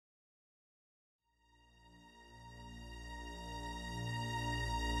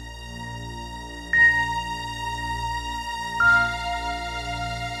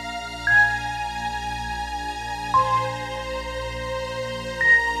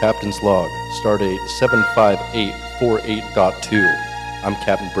Captain's Log, Stardate 75848.2. I'm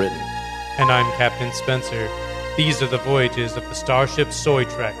Captain Britain. And I'm Captain Spencer. These are the voyages of the starship Soy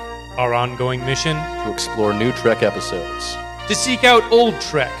Trek. Our ongoing mission? To explore new Trek episodes. To seek out old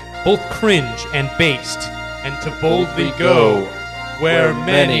Trek, both cringe and based. And to boldly go where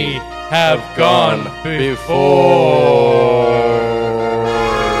many have gone before.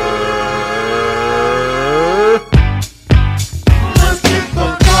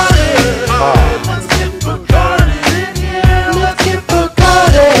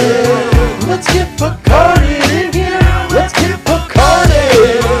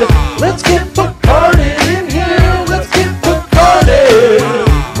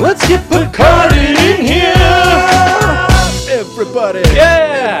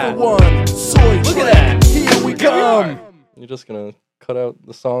 You're just gonna cut out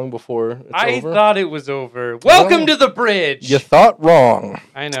the song before it's over? I thought it was over. Welcome to the bridge! You thought wrong.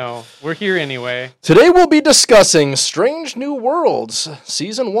 I know. We're here anyway. Today we'll be discussing Strange New Worlds,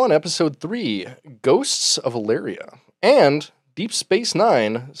 Season 1, Episode 3, Ghosts of Illyria, and Deep Space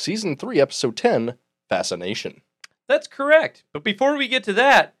Nine, Season 3, Episode 10, Fascination. That's correct. But before we get to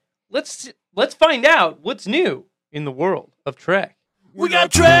that, let's find out what's new in the world of Trek. We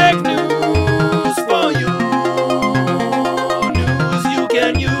got Trek news for you.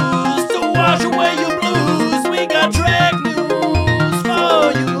 Can use to wash away your blues. We got Trek news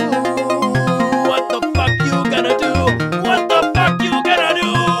for you. What the fuck you gonna do? What the fuck you gonna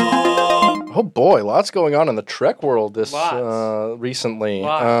do? Oh boy, lots going on in the Trek world recently.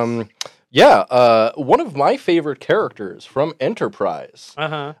 One of my favorite characters from Enterprise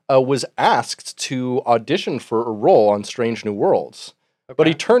was asked to audition for a role on Strange New Worlds. Okay. But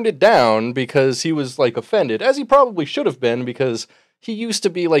he turned it down because he was offended, as he probably should have been, because he used to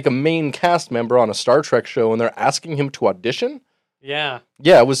be a main cast member on a Star Trek show, and they're asking him to audition? Yeah.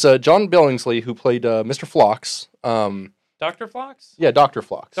 Yeah, it was John Billingsley who played Mr. Phlox. Dr. Phlox? Yeah, Dr.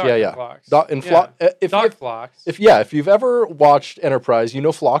 Phlox. Dr. Phlox. Dr. Phlox. If you've ever watched Enterprise, you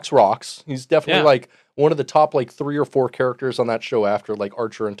know Phlox rocks. He's definitely one of the top 3 or 4 characters on that show after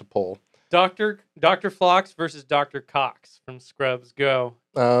Archer and T'Pol. Dr. Phlox versus Dr. Cox from Scrubs. Go.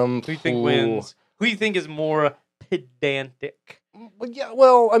 Who do you think wins? Who do you think is more pedantic? Yeah,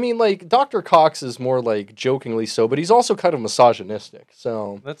 well, I mean, Dr. Cox is more jokingly so, but he's also kind of misogynistic.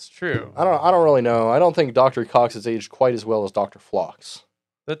 So that's true. I don't really know. I don't think Dr. Cox has aged quite as well as Dr. Phlox.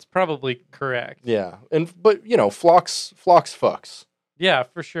 That's probably correct. Yeah, but Phlox fucks. Yeah,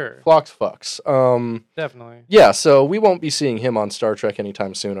 for sure. Phlox fucks. Definitely. Yeah, so we won't be seeing him on Star Trek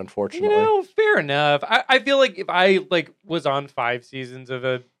anytime soon, unfortunately. Fair enough. I feel like if I was on 5 seasons of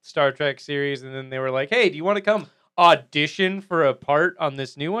a Star Trek series and then they were like, "Hey, do you want to come audition for a part on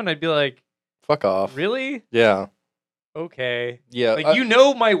this new one?" I'd be like, fuck off. Really? Yeah. Okay. Yeah. You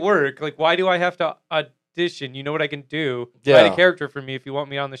know my work. Why do I have to audition? You know what I can do. Yeah. Write a character for me if you want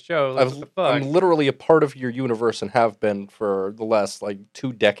me on the show. What the fuck? I'm literally a part of your universe and have been for the last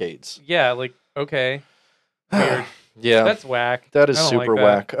 2 decades. Yeah, okay. Weird. Yeah. That's whack. That is super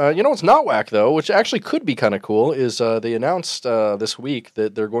whack. You know what's not whack, though, which actually could be kind of cool, is they announced this week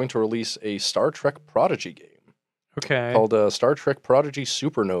that they're going to release a Star Trek Prodigy game. Okay. Called Star Trek Prodigy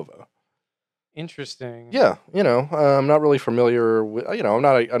Supernova. Interesting. Yeah, I'm not really familiar with, I'm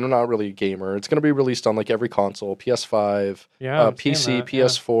not really a gamer. It's going to be released on every console, PS5, PC,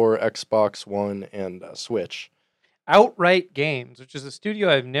 PS4, Xbox One, and Switch. Outright Games, which is a studio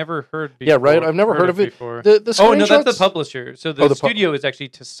I've never heard before. Yeah, right. I've never heard of it before. The no, that's the publisher. So the studio is actually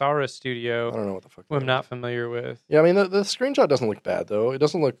Tessara Studio. I don't know what the fuck. Who I'm not familiar with. Yeah, I mean the screenshot doesn't look bad though. It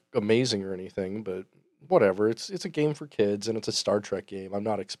doesn't look amazing or anything, but whatever. It's a game for kids and it's a Star Trek game. I'm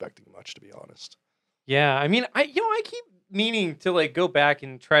not expecting much, to be honest. Yeah, I mean, I keep meaning to go back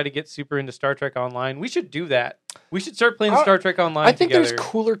and try to get super into Star Trek Online. We should do that. We should start playing Star Trek Online I think together. There's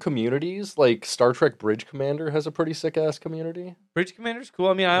cooler communities. Star Trek Bridge Commander has a pretty sick ass community. Bridge Commander's cool.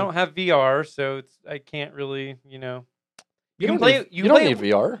 I mean, I don't have VR, so I can't really, You can play it. You don't need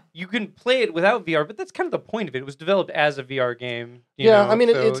VR. You can play it without VR, but that's kind of the point of it. It was developed as a VR game. I mean,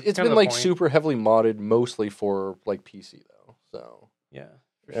 it's been super heavily modded, mostly for PC though. So yeah.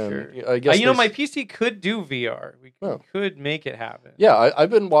 Sure. I guess my PC could do VR. We could make it happen. Yeah, I've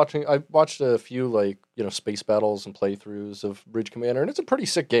been watching. I've watched a few space battles and playthroughs of Bridge Commander, and it's a pretty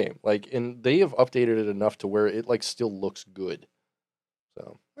sick game. And they have updated it enough to where it still looks good.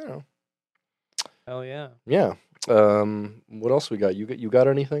 So I don't know. Hell yeah. Yeah. What else we got? You got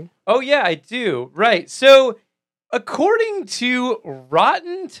anything? Oh yeah, I do. Right. So according to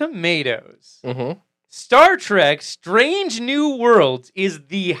Rotten Tomatoes. Star Trek Strange New Worlds is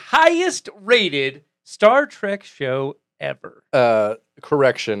the highest rated Star Trek show ever.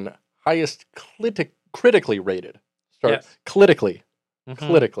 Correction. Highest critically rated. Yes. Clitically. Mm-hmm.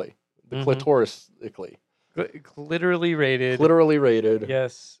 Clitically. The Mm-hmm. clitorically. Literally rated. Literally rated.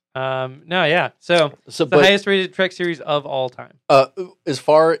 Yes. No, yeah. So the highest rated Trek series of all time. As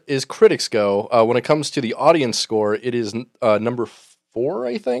far as critics go, when it comes to the audience score, it is number 4,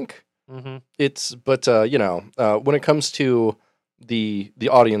 I think. Mm-hmm. When it comes to the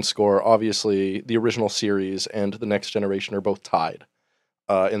audience score, obviously the original series and the Next Generation are both tied.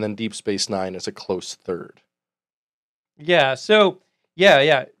 And then Deep Space Nine is a close third. Yeah. So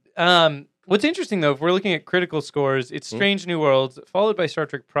yeah. What's interesting though, if we're looking at critical scores, it's Strange New Worlds, followed by Star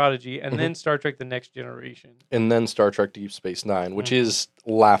Trek Prodigy, and then Star Trek: The Next Generation, and then Star Trek: Deep Space Nine, which is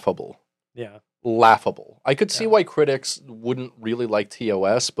laughable. Yeah, laughable. I could see why critics wouldn't really like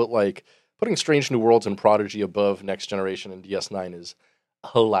TOS, but like putting Strange New Worlds and Prodigy above Next Generation and DS9 is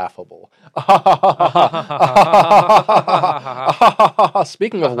laughable.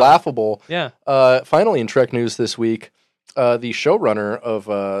 Speaking of laughable, finally in Trek news this week, the showrunner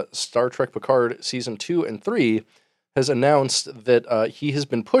of Star Trek Picard Season 2 and 3 has announced that he has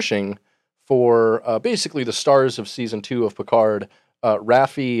been pushing for basically the stars of Season 2 of Picard,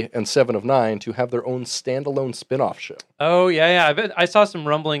 Raffi and 7 of 9, to have their own standalone spin-off show. Oh, yeah. I bet I saw some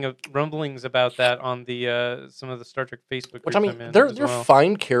rumblings about that on the some of the Star Trek Facebook groups. Which, I mean, they're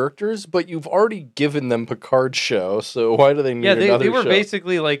fine characters, but you've already given them Picard's show, so why do they need another show? Yeah, they were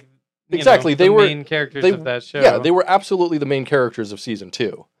basically like... Exactly, they were main characters of that show. Yeah, they were absolutely the main characters of Season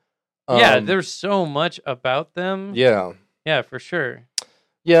 2. There's so much about them. Yeah. Yeah, for sure.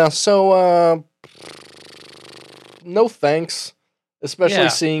 Yeah, so, no thanks. Especially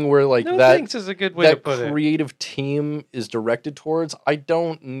seeing where, like, thanks is a good way to put it. Creative team is directed towards. I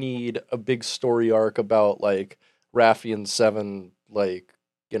don't need a big story arc about, like, Raffi and 7, like,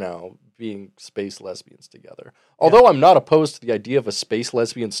 being space lesbians together. Although I'm not opposed to the idea of a space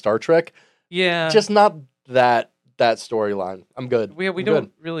lesbian Star Trek. Yeah. Just not that storyline. I'm good. We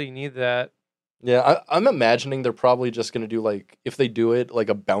don't really need that. Yeah, I'm imagining they're probably just going to do, like, if they do it, like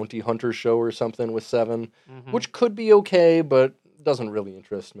a bounty hunter show or something with 7, which could be okay, but doesn't really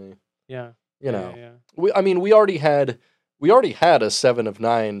interest me. Yeah. Yeah. We already had a 7 of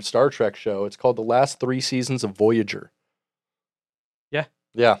 9 Star Trek show. It's called The Last 3 Seasons of Voyager. Yeah.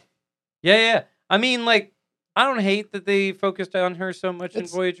 Yeah. Yeah. I mean, like, I don't hate that they focused on her so much in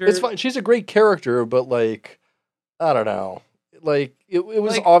Voyager. It's fine. She's a great character, but, like, I don't know. Like, it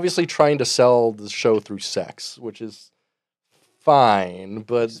was obviously trying to sell the show through sex, which is fine,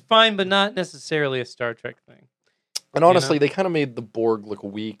 but... It's fine, but not necessarily a Star Trek thing. And honestly, they kind of made the Borg look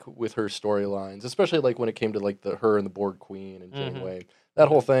weak with her storylines, especially, like, when it came to, like, her and the Borg Queen and Janeway. That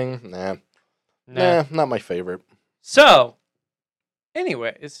whole thing, nah, not my favorite. So,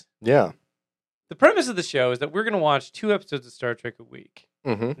 anyways... Yeah. The premise of the show is that we're going to watch 2 episodes of Star Trek a week.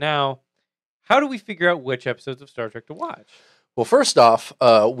 Mm-hmm. Now, how do we figure out which episodes of Star Trek to watch? Well, first off,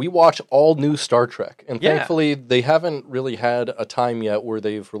 we watch all new Star Trek. And thankfully, they haven't really had a time yet where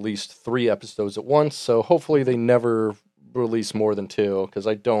they've released 3 episodes at once. So hopefully they never release more than 2, because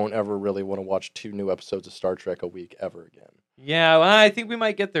I don't ever really want to watch 2 new episodes of Star Trek a week ever again. Yeah, well, I think we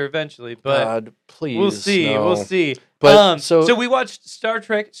might get there eventually, but God, please, we'll see. No. We'll see. But so we watched Star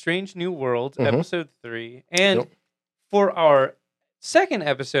Trek: Strange New Worlds, episode 3, and for our second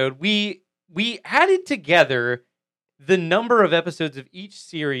episode, we added together the number of episodes of each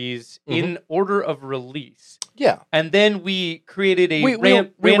series in order of release. Yeah, and then we created a we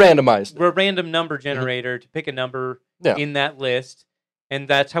randomized a random number generator to pick a number in that list. And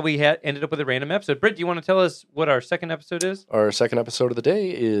that's how we ended up with a random episode. Britt, do you want to tell us what our second episode is? Our second episode of the day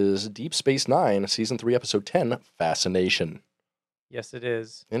is Deep Space Nine, Season 3, Episode 10, Fascination. Yes, it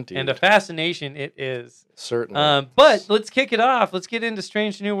is. Indeed. And a fascination it is. Certainly. But let's kick it off. Let's get into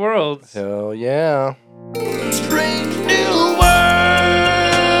Strange New Worlds. Hell yeah. Strange New Worlds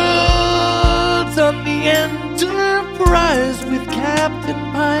on the Enterprise with Captain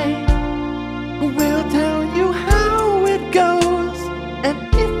Pike. We'll tell you how it goes. And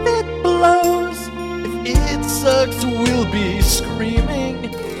if it blows, if it sucks, we'll be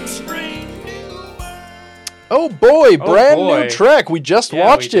screaming. Strange New World. Oh boy, brand new Trek. We just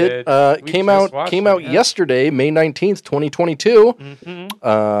watched it. Came out yesterday, May 19th, 2022.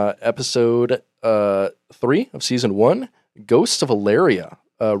 Episode 3 of Season 1, Ghosts of Illyria.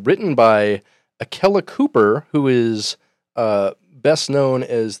 Written by Akela Cooper, who is best known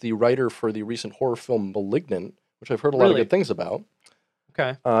as the writer for the recent horror film Malignant, which I've heard a lot of good things about.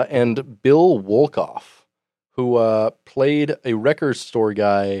 Okay. And Bill Wolkoff, who played a record store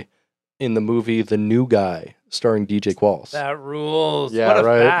guy in the movie The New Guy, starring DJ Qualls. That rules. Yeah, what a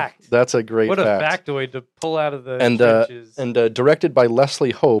right? fact. That's a great fact. What a factoid to pull out of the trenches. And directed by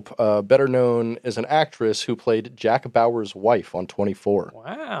Leslie Hope, better known as an actress who played Jack Bauer's wife on 24.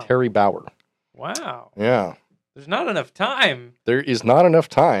 Wow. Terry Bauer. Wow. Yeah. There's not enough time. There is not enough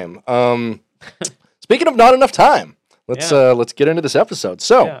time. Speaking of not enough time, let's get into this episode.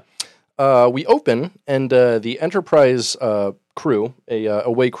 So, we open, and the Enterprise crew, a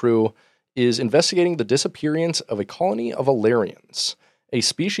away crew, is investigating the disappearance of a colony of Illyrians, a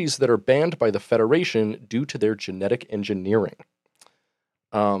species that are banned by the Federation due to their genetic engineering.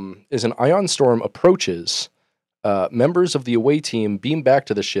 As an ion storm approaches, members of the away team beam back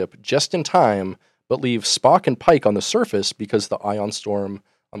to the ship just in time, but leave Spock and Pike on the surface because the ion storm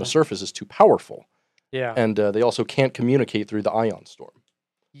on the surface is too powerful. Yeah. And they also can't communicate through the ion storm.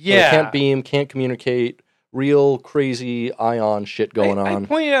 Yeah. So they can't beam, can't communicate, real crazy ion shit going on. I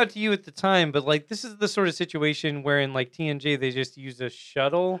pointed out to you at the time, but like this is the sort of situation where in like TNG they just use a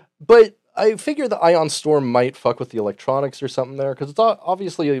shuttle. But I figure the ion storm might fuck with the electronics or something there, because it's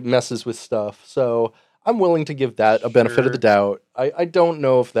obviously it messes with stuff. So I'm willing to give that a benefit of the doubt. I don't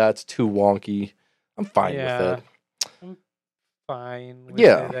know if that's too wonky. I'm fine with it. I'm fine with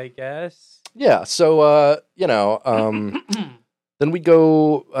it, I guess. Yeah, so, then we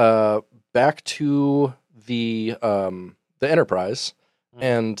go back to the Enterprise,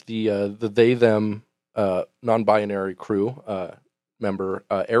 and the they-them non-binary crew member,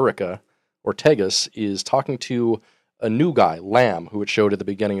 Erica Ortegas, is talking to a new guy, Lamb, who it showed at the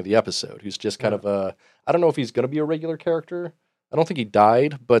beginning of the episode, who's just kind of I don't know if he's going to be a regular character. I don't think he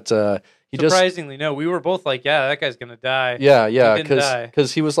died, but he surprisingly, no. We were both like, yeah, that guy's going to die. Yeah,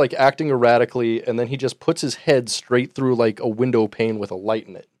 because he was like acting erratically, and then he just puts his head straight through like a window pane with a light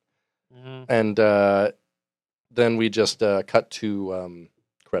in it. Mm-hmm. And then we just cut to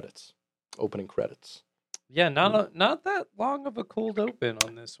credits, opening credits. Yeah, not that long of a cold open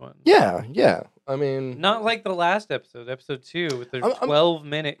on this one. Yeah. I mean, not like the last episode 2, with their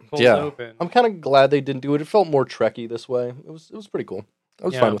 12-minute cold open. I'm kind of glad they didn't do it. It felt more Trekky this way. It was pretty cool. I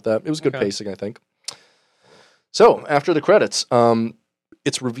was fine with that. It was good pacing, I think. So after the credits,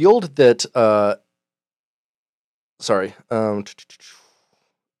 it's revealed that.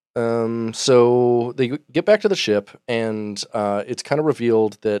 So they get back to the ship, and it's kind of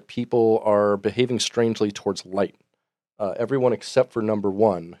revealed that people are behaving strangely towards light. Everyone except for number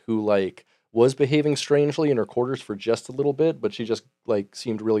 1, who like was behaving strangely in her quarters for just a little bit, but she just like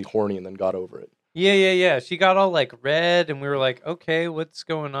seemed really horny and then got over it. Yeah. She got all like red, and we were like, okay, what's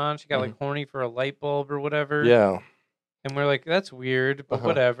going on? She got like horny for a light bulb or whatever. Yeah. And we're like, that's weird, but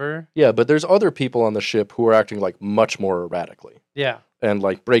whatever. Yeah, but there's other people on the ship who are acting like much more erratically. Yeah. And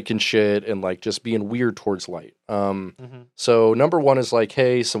like breaking shit and like just being weird towards light. So number 1 is like,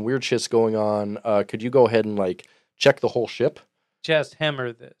 hey, some weird shit's going on. Could you go ahead and like check the whole ship? Just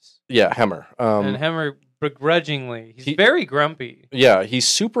Hemmer this. Yeah, Hemmer. And Hemmer begrudgingly. He's very grumpy. Yeah, he's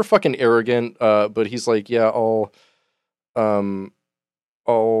super fucking arrogant. But he's like, yeah, I'll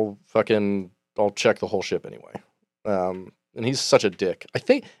check the whole ship anyway. And he's such a dick. I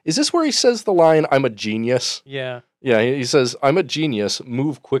think, is this where he says the line, I'm a genius? Yeah. Yeah, he says, I'm a genius,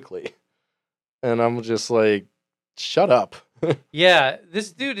 move quickly. And I'm just like, shut up. Yeah,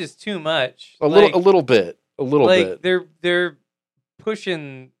 this dude is too much. A little bit. They're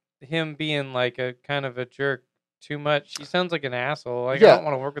pushing him being like a kind of a jerk too much. He sounds like an asshole. Like, I don't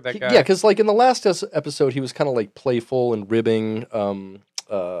want to work with that guy. Yeah, because like in the last episode, he was kind of like playful and ribbing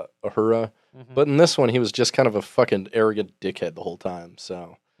Uhura. Mm-hmm. But in this one, he was just kind of a fucking arrogant dickhead the whole time.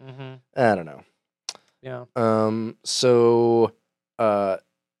 So, I don't know. Yeah. So,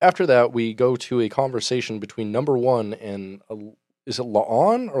 after that, we go to a conversation between number 1 and, is it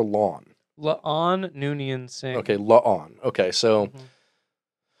La'an or Lon? La'an Noonien Singh. Okay, La'an. Okay, so...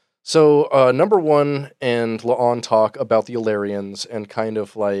 So, number 1 and La'an talk about the Illyrians and kind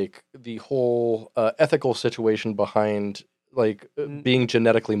of like the whole ethical situation behind like being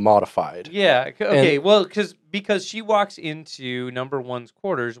genetically modified. Yeah. Okay. Well, because she walks into number 1's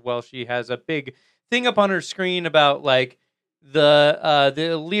quarters while she has a big thing up on her screen about like the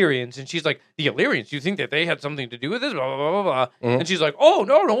Illyrians, and she's like, the Illyrians, you think that they had something to do with this? Blah blah blah blah. And she's like, oh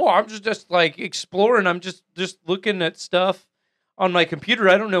no, I'm just like exploring. I'm just looking at stuff on my computer.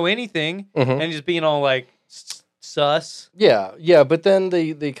 I don't know anything, and just being all like sus. Yeah, but then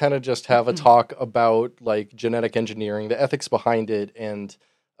they kind of just have a talk about like genetic engineering, the ethics behind it, and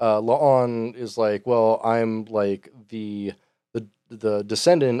La'an is like, well, I'm like the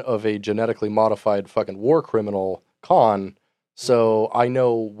descendant of a genetically modified fucking war criminal, Khan, so I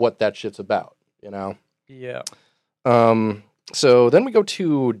know what that shit's about, you know? Yeah. So then we go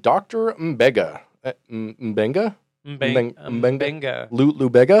to Dr. Mbega, Mbenga? Mbenga.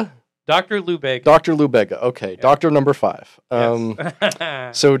 Lubega? Dr. Lubega. Dr. Lubega. Okay, yeah. Doctor number 5.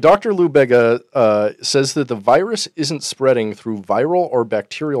 Yes. So Dr. Lubega says that the virus isn't spreading through viral or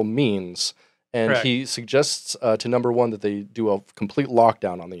bacterial means, and Correct. He suggests to number 1 that they do a complete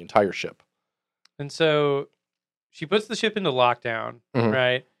lockdown on the entire ship. And so she puts the ship into lockdown,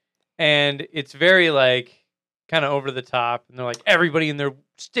 right? And it's very like kind of over the top, and they're like, everybody in their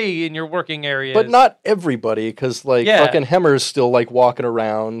stay in your working areas. But not everybody, because like fucking Hemmer's still like walking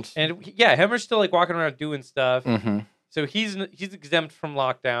around. And Hemmer's still like walking around doing stuff. So he's exempt from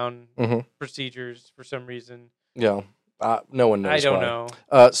lockdown procedures for some reason. Yeah. No one knows. I don't why.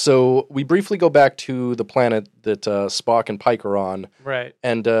 know. So we briefly go back to the planet that Spock and Pike are on. Right.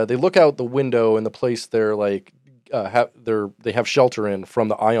 And they look out the window in the place they're like they have shelter in from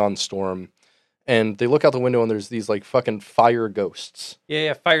the ion storm. And they look out the window and there's these like fucking fire ghosts.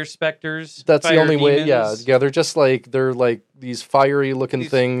 Yeah, fire specters. That's fire the only demons. way. Yeah. They're like these fiery looking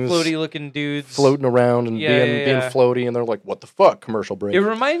things, floaty looking dudes floating around and being floaty. And they're like, "What the fuck?" Commercial break. It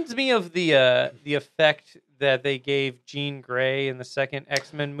reminds me of the effect that they gave Jean Grey in the second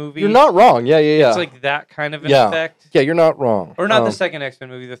X-Men movie. You're not wrong. Yeah. It's like that kind of an effect. Yeah, you're not wrong. Or not the second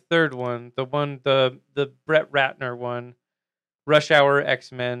X-Men movie, the third one, the Brett Ratner one, Rush Hour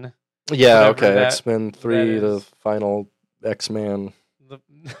X-Men. Yeah, okay. X-Men 3, the final X-Man.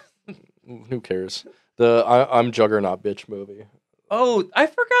 Who cares? The I'm Juggernaut bitch movie. Oh, I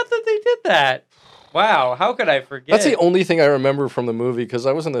forgot that they did that. Wow, how could I forget? That's the only thing I remember from the movie, because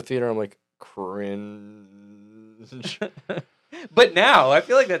I was in the theater, I'm like, cringe. But now, I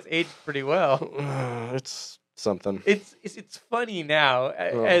feel like that's aged pretty well. It's something. It's funny now,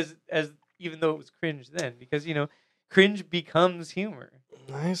 as even though it was cringe then, because, cringe becomes humor.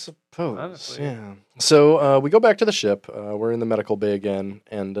 I suppose. Honestly. Yeah. So we go back to the ship. We're in the medical bay again,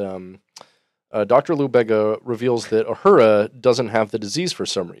 and Dr. Lubega reveals that Uhura doesn't have the disease for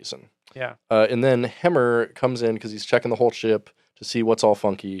some reason. Yeah. And then Hemmer comes in because he's checking the whole ship to see what's all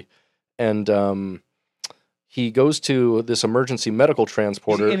funky, and he goes to this emergency medical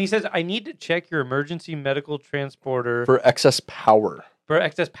transporter. And he says, "I need to check your emergency medical transporter for excess power." For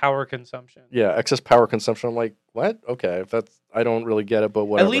excess power consumption. Yeah, excess power consumption. I'm like, what? Okay, if that's, I don't really get it, but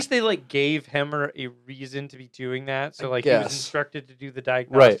whatever. At least they like gave Hemmer a reason to be doing that. So like he was instructed to do the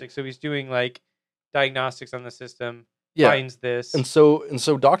diagnostics. Right. So he's doing like diagnostics on the system. Yeah. Finds this. And so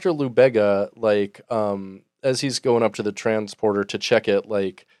Dr. Lubega, like, as he's going up to the transporter to check it,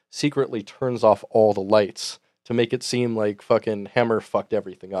 like secretly turns off all the lights to make it seem like fucking Hemmer fucked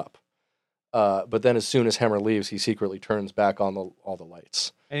everything up. But then as soon as Hemmer leaves, he secretly turns back on all the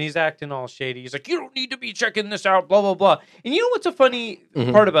lights. And he's acting all shady. He's like, "You don't need to be checking this out, blah, blah, blah." And you know what's a funny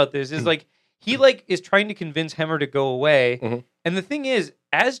part about this is like, he like is trying to convince Hemmer to go away. And the thing is,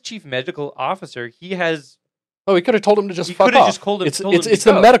 as chief medical officer, he has... Oh, he could have told him to just fuck off. He could have just told him It's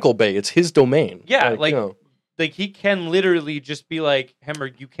the medical bay. It's his domain. Yeah, like he can literally just be like,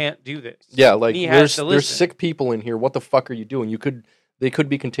 "Hemmer, you can't do this." Yeah, like there's sick people in here. What the fuck are you doing? They could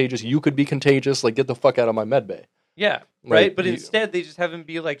be contagious. You could be contagious. Like, get the fuck out of my med bay. Yeah, right? But instead, they just have him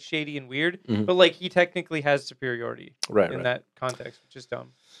be, like, shady and weird. But, like, he technically has superiority in that context, which is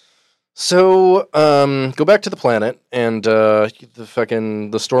dumb. So, go back to the planet, and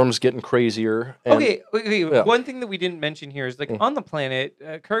the storm's getting crazier. And, okay. Yeah. One thing that we didn't mention here is, like, on the planet,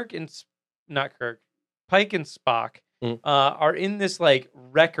 Pike and Spock are in this, like,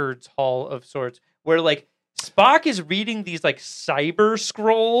 records hall of sorts, where, like, Spock is reading these like cyber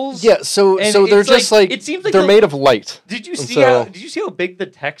scrolls. Yeah, so they're just like it seems like they're made of light. Did you see how big the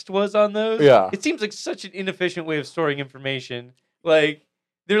text was on those? Yeah. It seems like such an inefficient way of storing information. Like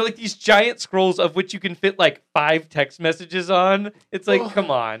they're like these giant scrolls of which you can fit like 5 text messages on. It's like,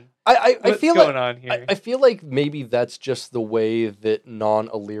 come on. I feel going on here? I feel like maybe that's just the way that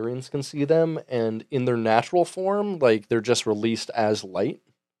non-Illyrians can see them, and in their natural form, like they're just released as light.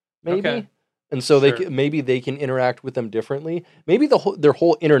 Maybe. Okay. And so maybe they can interact with them differently. Maybe their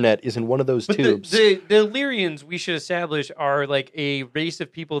whole internet is in one of those tubes. The Illyrians, we should establish, are like a race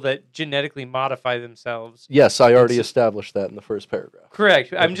of people that genetically modify themselves. Yes, I already established that in the first paragraph.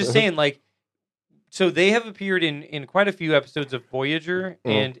 Correct. I'm just saying, like, so they have appeared in quite a few episodes of Voyager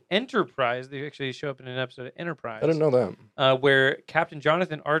and Enterprise. They actually show up in an episode of Enterprise. I didn't know that. Where Captain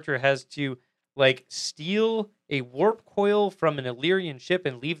Jonathan Archer has to like steal a warp coil from an Illyrian ship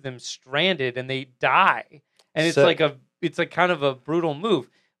and leave them stranded, and they die. And it's like kind of a brutal move.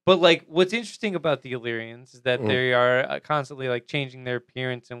 But like, what's interesting about the Illyrians is that they are constantly like changing their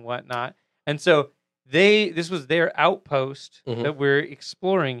appearance and whatnot. And so this was their outpost that we're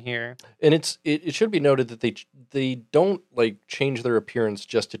exploring here. And it should be noted that they don't like change their appearance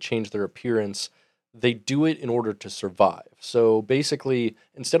just to change their appearance. they do it in order to survive. So basically,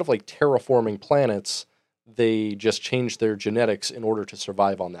 instead of like terraforming planets, they just change their genetics in order to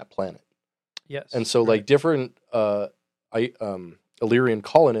survive on that planet. Yes. And so like different Illyrian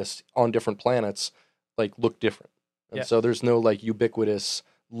colonists on different planets like look different. And so there's no like ubiquitous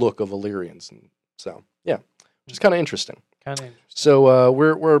look of Illyrians. And so, yeah, which is kind of interesting. So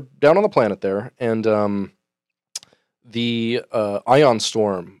we're down on the planet there, and the ion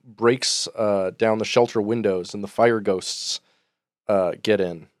storm breaks down the shelter windows, and the fire ghosts get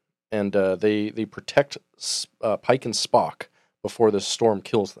in, and they protect Pike and Spock before the storm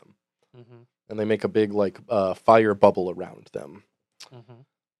kills them, and they make a big like fire bubble around them.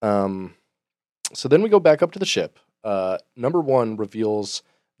 So then we go back up to the ship. Number one reveals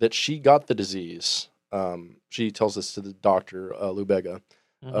that she got the disease. She tells this to the doctor, Lubega,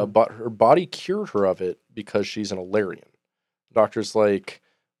 but her body cured her of it because she's an Illyrian. The doctor's like,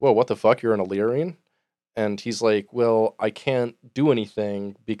 "Whoa, what the fuck? You're an Illyrian?" And he's like, "Well, I can't do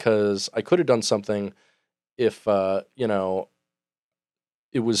anything because I could have done something if,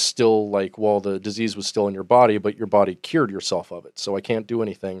 it was still like, well, the disease was still in your body, but your body cured yourself of it. So I can't do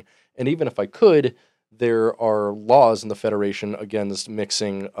anything. And even if I could, there are laws in the Federation against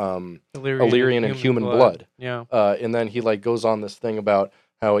mixing Illyrian and human blood. Yeah. And then he like goes on this thing about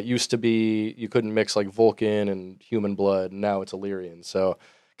how it used to be you couldn't mix like Vulcan and human blood, and now it's Illyrian. So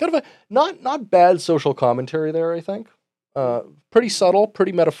kind of a not bad social commentary there, I think. Pretty subtle,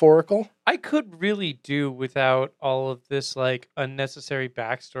 pretty metaphorical. I could really do without all of this like unnecessary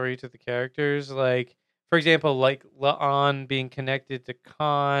backstory to the characters. Like, for example, like La'an being connected to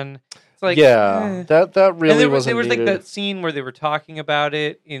Khan. It's like that really wasn't there was needed. like that scene where they were talking about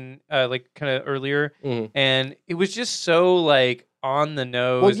it in like kind of earlier, and it was just so like on the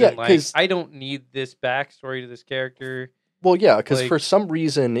nose. Well, yeah, and like I don't need this backstory to this character. Well, yeah, because for some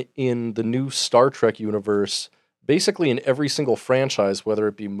reason in the new Star Trek universe, basically in every single franchise, whether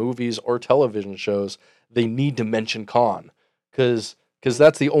it be movies or television shows, they need to mention Khan. Because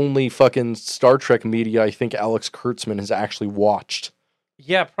that's the only fucking Star Trek media I think Alex Kurtzman has actually watched.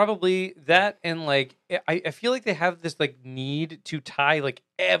 Yeah, probably that. And like, I feel like they have this like need to tie like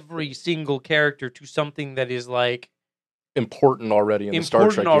every single character to something that is like important already in the Star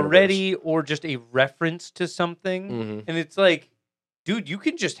Trek universe. Or just a reference to something. And it's like, dude, you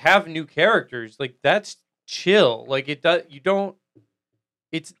can just have new characters. Like, that's chill. Like, it doesn't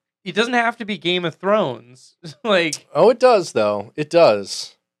have to be Game of Thrones. Like, oh, it does though. It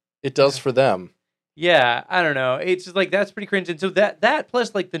does for them. Yeah, I don't know. It's just like that's pretty cringe. And so that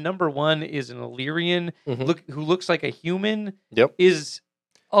plus like the number one is an Illyrian who looks like a human. Yep, is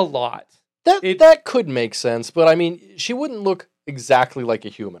a lot. That could make sense, but I mean, she wouldn't look exactly like a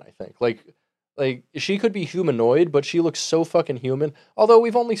human. I think like she could be humanoid, but she looks so fucking human. Although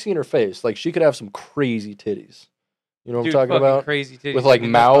we've only seen her face. Like she could have some crazy titties. You know what I'm talking about? Crazy titties with like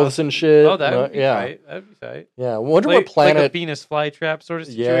mouths and shit. Oh, that would be tight. That'd be tight. Yeah, I wonder what planet. Like a Venus flytrap sort of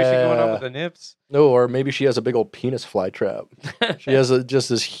situation going on with the nips. No, or maybe she has a big old penis flytrap. She has just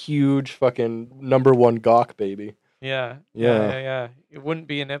this huge fucking number one gawk baby. Yeah. It wouldn't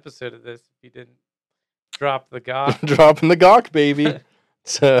be an episode of this if you didn't drop the gawk. Dropping the gawk, baby.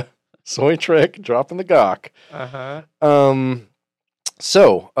 It's a soy trick. Dropping the gawk.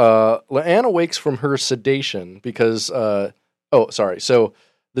 So, La'an awakes from her sedation because, So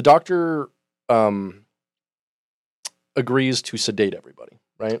the doctor agrees to sedate everybody,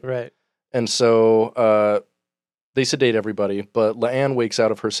 right? Right. And so they sedate everybody, but La'an wakes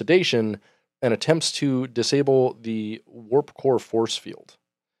out of her sedation and attempts to disable the warp core force field.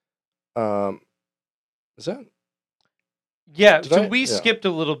 Is that? Yeah, so we skipped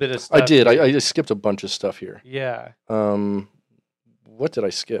a little bit of stuff. I did. I skipped a bunch of stuff here. Yeah. What did I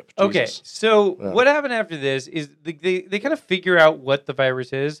skip? Okay, so what happened after this is they kind of figure out what the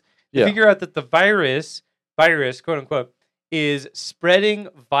virus is. They figure out that the virus, quote unquote, is spreading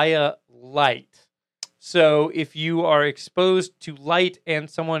via light. So if you are exposed to light and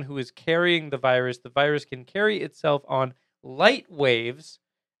someone who is carrying the virus can carry itself on light waves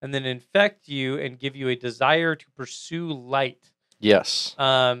and then infect you and give you a desire to pursue light. Yes.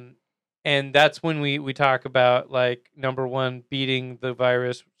 And that's when we talk about like number one beating the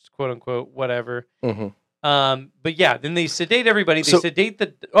virus, quote unquote, whatever. But yeah, then they sedate everybody. They sedate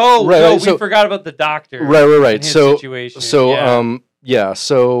the we forgot about the doctor. Right. And his situation. So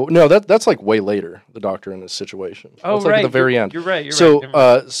no, that's like way later. The doctor in this situation. Oh, that's right. Like at the very end. You're right.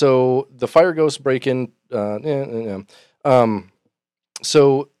 So the fire ghosts break in.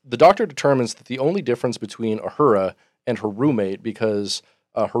 So the doctor determines that the only difference between Uhura and her roommate, because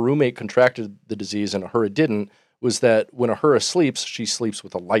her roommate contracted the disease and Uhura didn't, was that when Uhura sleeps, she sleeps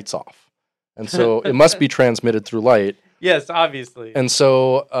with the lights off. And so it must be transmitted through light. Yes, obviously. And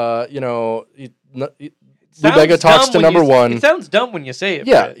so, Lubega talks to number one. It sounds dumb when you say it.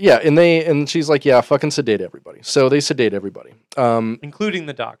 Yeah, yeah. And she's like, yeah, fucking sedate everybody. So they sedate everybody. Including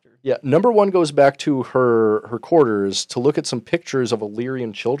the doctor. Yeah, number one goes back to her quarters to look at some pictures of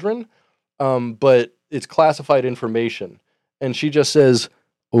Illyrian children, but it's classified information. And she just says,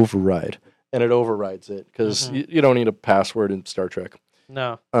 override. And it overrides it, because you don't need a password in Star Trek.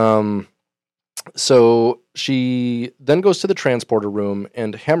 No. So she then goes to the transporter room,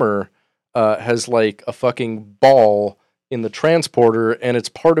 and Hemmer has like a fucking ball in the transporter, and it's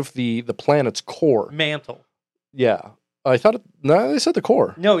part of the planet's core. Mantle. Yeah. I thought no, they said the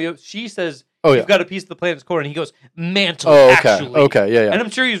core. No, she says, you've got a piece of the planet's core, and he goes, mantle, okay. actually. Okay, yeah. And I'm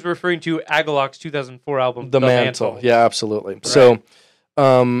sure he's referring to Agaloc's 2004 album, The Mantle. Yeah, absolutely. Right. So,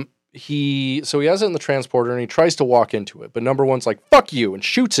 he has it in the transporter, and he tries to walk into it, but number one's like, fuck you, and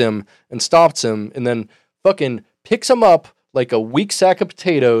shoots him, and stops him, and then fucking picks him up like a weak sack of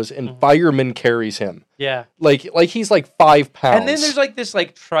potatoes, and fireman carries him. Yeah. Like he's like 5 pounds. And then there's like this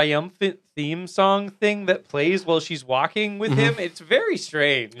like triumphant theme song thing that plays while she's walking with him. It's very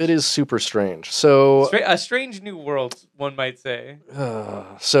strange. It is super strange. So a strange new world, one might say.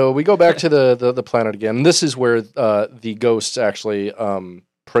 So we go back to the planet again. This is where the ghosts actually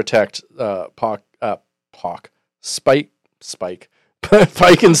protect Spike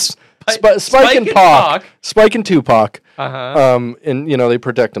and Pock. Spike and Tupac. And they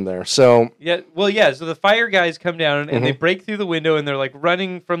protect him there. So so the fire guys come down and they break through the window, and they're like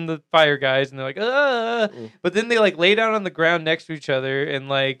running from the fire guys, and they're like, but then they like lay down on the ground next to each other, and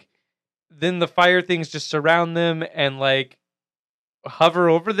like then the fire things just surround them and like hover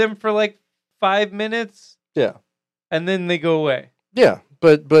over them for like 5 minutes. Yeah. And then they go away. Yeah.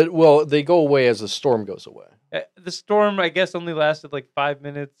 But they go away as the storm goes away. The storm, I guess, only lasted like 5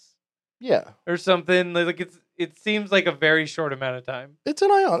 minutes. Yeah. Or something. Like it seems like a very short amount of time. It's an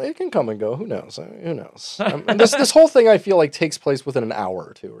ion. It can come and go. Who knows? This whole thing I feel like takes place within an hour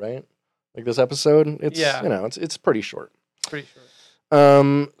or two, right? Like this episode, it's pretty short. Pretty short.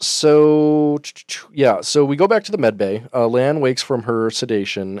 So we go back to the med bay. Lan wakes from her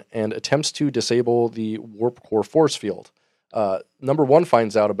sedation and attempts to disable the warp core force field. Number one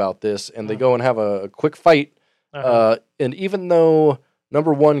finds out about this, and they go and have a quick fight. And even though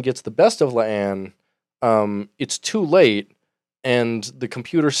number one gets the best of Laan, it's too late, and the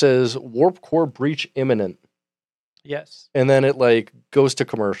computer says warp core breach imminent. Yes. And then it like goes to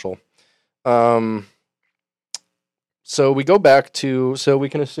commercial. So we go back to, so we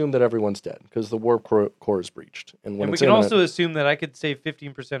can assume that everyone's dead because the warp core is breached. And we can also assume that I could save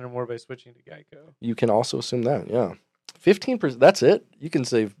 15% or more by switching to Geico. You can also assume that, yeah. 15%, that's it? You can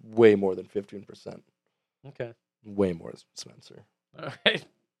save way more than 15%. Okay. Way more, Spencer. All right.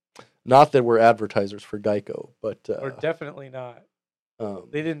 Not that we're advertisers for Geico, but... we're definitely not.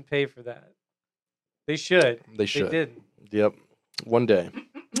 They didn't pay for that. They should. They should. They didn't. Yep. One day.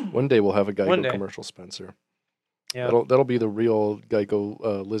 One day we'll have a Geico commercial, Spencer. Yeah. That'll be the real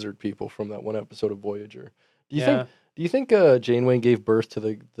Geico lizard people from that one episode of Voyager. Do you think Janeway gave birth to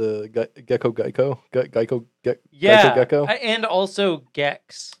the Geico? Yeah. Gecko? And also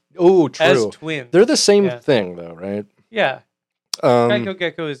Gex. Oh, true. As twins. They're the same thing, though, right? Yeah.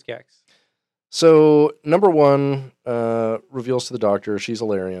 Gecko is Gex. So, number one reveals to the doctor she's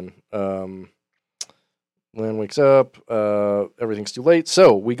Illyrian. Lan wakes up. Everything's too late.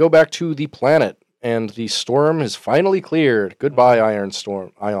 So, we go back to the planet, and the storm is finally cleared. Goodbye, Ion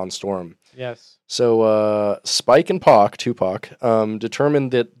Storm. Yes. So, Spike and Tupac,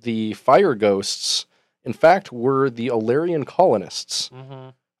 determined that the fire ghosts, in fact, were the Illyrian colonists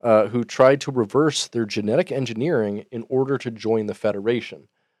who tried to reverse their genetic engineering in order to join the Federation,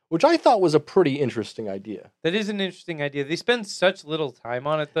 which I thought was a pretty interesting idea. That is an interesting idea. They spend such little time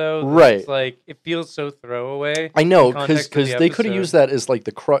on it, though. Right. It's like, it feels so throwaway. I know, because they could have used that as like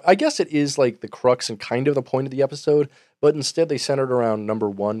the crux. I guess it is like the crux and kind of the point of the episode, but instead they centered around number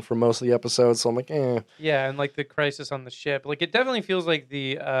one for most of the episode, so I'm like, Yeah, and like the crisis on the ship. Like, it definitely feels like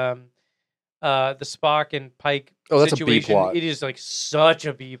the Spock and Pike that's situation. A B-plot. It is like such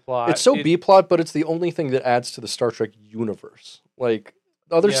a B-plot. It's so B-plot, but it's the only thing that adds to the Star Trek universe. Like,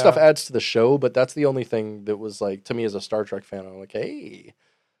 other stuff adds to the show, but that's the only thing that was like, to me as a Star Trek fan, I'm like, hey,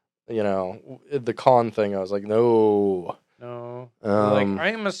 the Khan thing, I was like, no. Like,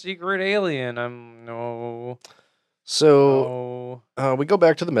 I'm a secret alien. So we go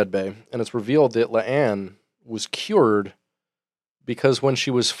back to the medbay, and it's revealed that Laan was cured because when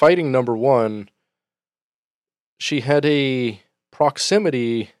she was fighting number one, she had a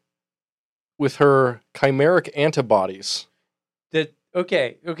proximity with her chimeric antibodies. That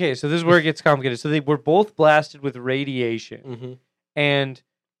Okay, so this is where it gets complicated. So they were both blasted with radiation, and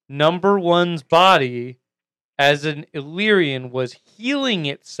number one's body, as an Illyrian, was healing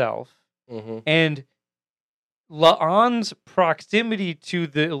itself, and La'an's proximity to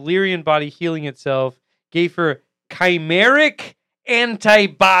the Illyrian body healing itself gave her chimeric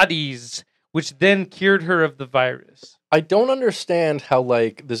antibodies, which then cured her of the virus. I don't understand how,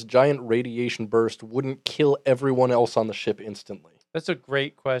 like, this giant radiation burst wouldn't kill everyone else on the ship instantly. That's a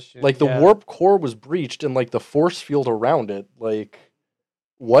great question. Like, the warp core was breached and, like, the force field around it. Like,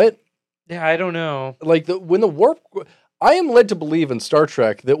 what? Yeah, I don't know. Like, when the warp... I am led to believe in Star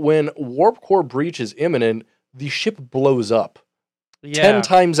Trek that when warp core breach is imminent, the ship blows up. 10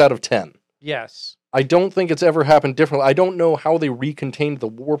 times out of 10. Yes. I don't think it's ever happened differently. I don't know how they recontained the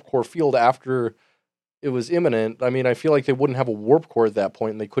warp core field after it was imminent. I mean, I feel like they wouldn't have a warp core at that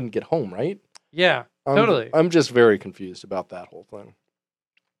point and they couldn't get home, right? Yeah, totally. I'm just very confused about that whole thing.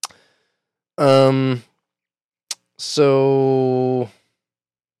 So,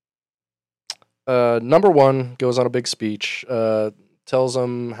 number one goes on a big speech, tells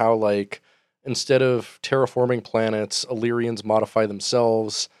them how, like, instead of terraforming planets, Illyrians modify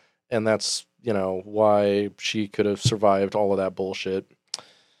themselves, and that's, you know, why she could have survived all of that bullshit.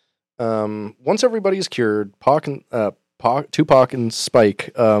 Once everybody's cured, Tupac and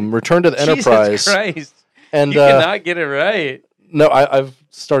Spike return to the Enterprise. Jesus Christ. And, you cannot get it right. No, I've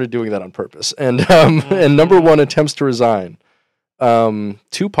started doing that on purpose. And and number one attempts to resign.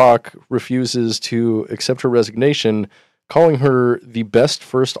 Tupac refuses to accept her resignation, calling her the best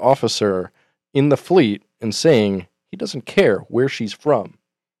first officer in the fleet and saying he doesn't care where she's from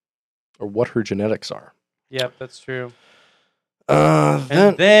or what her genetics are. Yep, that's true.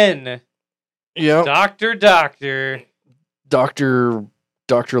 Then yeah, Dr.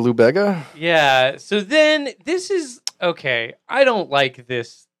 Lou Bega. Yeah. So then this is okay. I don't like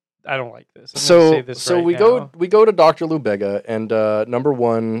this. So we go to Dr. Lou Bega, and number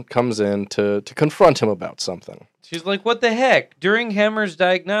one comes in to confront him about something. She's like, "What the heck?" During Hammer's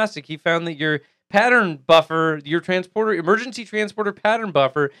diagnostic, he found that your pattern buffer, your emergency transporter pattern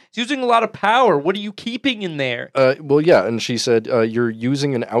buffer, is using a lot of power. What are you keeping in there? Well, yeah, and she said you're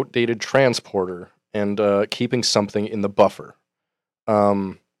using an outdated transporter and keeping something in the buffer.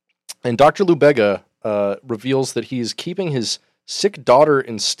 And Dr. Lou Bega reveals that he is keeping his sick daughter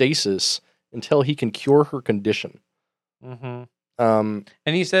in stasis until he can cure her condition. And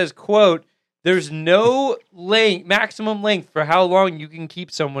he says, quote, "There's no maximum length for how long you can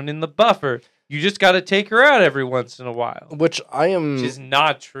keep someone in the buffer. You just got to take her out every once in a while." Which is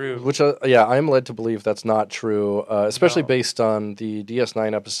not true. Which, I am led to believe that's not true, especially based on the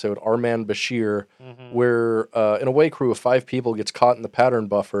DS9 episode, Our Man Bashir, where an away crew of 5 people gets caught in the pattern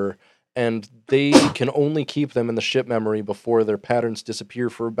buffer, and they can only keep them in the ship memory before their patterns disappear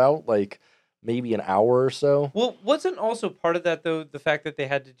for about, like, maybe an hour or so. Well, wasn't also part of that, though, the fact that they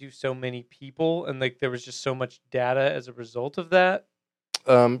had to do so many people, and, like, there was just so much data as a result of that?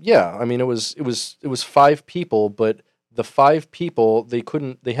 Yeah, I mean, it was 5 people, but the 5 people,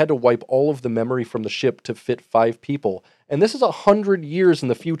 they had to wipe all of the memory from the ship to fit 5 people. And this is 100 years in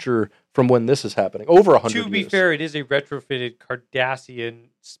the future from when this is happening. Over 100 years. To be fair, it is a retrofitted Cardassian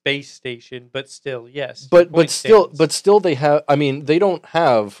space station, but still, yes. But still they have, I mean, they don't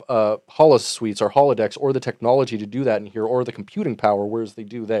have holosuites or holodecks or the technology to do that in here or the computing power, whereas they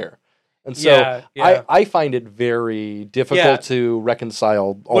do there. And so I find it very difficult to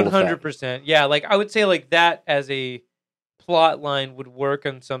reconcile all 100%. Of that. 100%. Yeah, like I would say like that as a plot line would work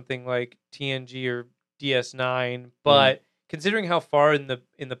on something like TNG or DS9, but considering how far in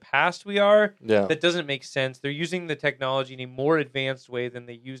the past we are, that doesn't make sense. They're using the technology in a more advanced way than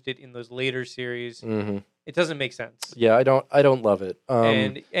they used it in those later series. It doesn't make sense. Yeah, I don't love it.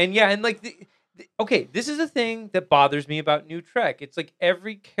 And like okay, this is a thing that bothers me about New Trek. It's like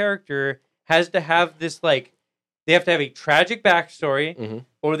every character has to have this, like, they have to have a tragic backstory,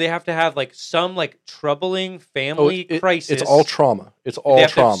 or they have to have, like, some, like, troubling family crisis. It's all trauma. It's all they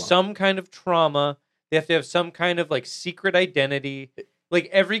have trauma. To have some kind of trauma. They have to have some kind of, like, secret identity. Like,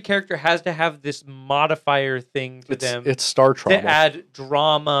 every character has to have this modifier thing to them. It's star trauma. To add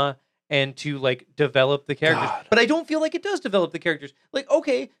drama and to, like, develop the characters. God. But I don't feel like it does develop the characters. Like,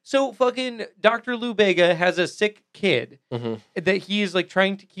 okay, so fucking Dr. Lou Bega has a sick kid that he is, like,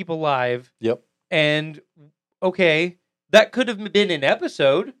 trying to keep alive. Yep. And, okay, that could have been an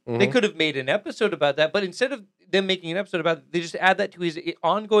episode. They could have made an episode about that. But instead of them making an episode about it, they just add that to his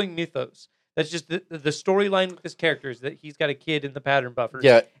ongoing mythos. That's just the storyline with this character is that he's got a kid in the pattern buffer.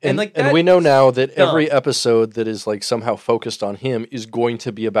 Yeah, and we know now that every episode that is like somehow focused on him is going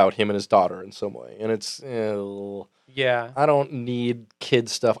to be about him and his daughter in some way, and it's Yeah. I don't need kid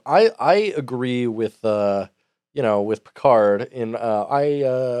stuff. I agree with with Picard.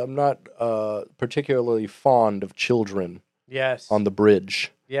 I'm not particularly fond of children. Yes. On the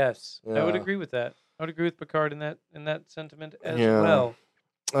bridge. Yes, I would agree with that. I would agree with Picard in that sentiment as well.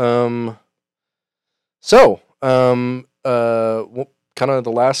 Kind of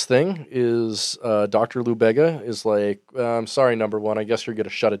the last thing is Dr. Lubega is like, I'm sorry, number one, I guess you're going to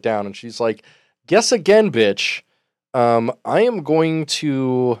shut it down. And she's like, guess again, bitch. I am going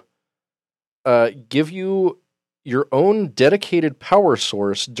to give you your own dedicated power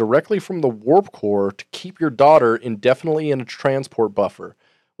source directly from the warp core to keep your daughter indefinitely in a transport buffer.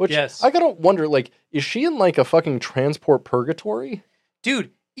 Which, I gotta wonder, like, is she in, like, a fucking transport purgatory?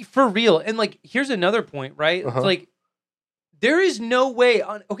 Dude, for real. And, like, here's another point, right? It's like, there is no way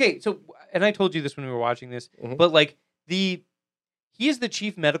on... Okay, so, and I told you this when we were watching this, but, like, he is the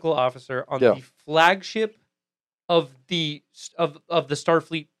chief medical officer on the flagship of the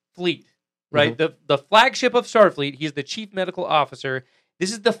Starfleet fleet, right? The flagship of Starfleet, he's the chief medical officer.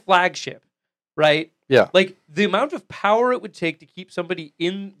 This is the flagship, right? Yeah. Like, the amount of power it would take to keep somebody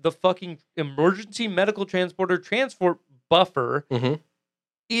in the fucking emergency medical transport buffer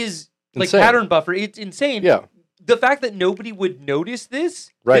is, like, insane. Pattern buffer. It's insane. Yeah. The fact that nobody would notice this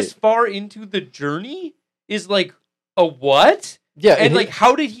far into the journey is, like, a what? Yeah. And like,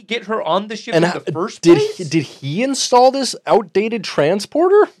 how did he get her on the ship in the first place? Did he install this outdated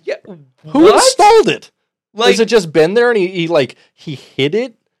transporter? Yeah. Who installed it? Like, has it just been there and he hid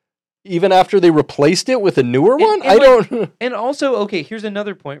it? Even after they replaced it with a newer one? I don't... And also, okay, here's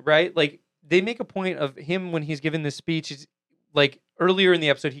another point, right? Like, they make a point of him when he's giving this speech. Like, earlier in the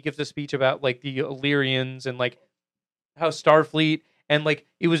episode, he gives a speech about, like, the Illyrians and, like, how Starfleet, and, like,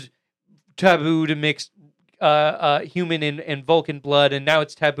 it was taboo to mix human and Vulcan blood, and now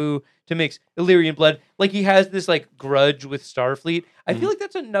it's taboo to mix Illyrian blood. Like, he has this, like, grudge with Starfleet. I feel like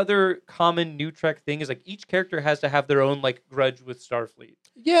that's another common New Trek thing, is, like, each character has to have their own, like, grudge with Starfleet.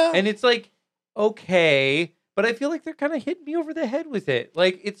 Yeah. And it's like, okay, but I feel like they're kind of hitting me over the head with it.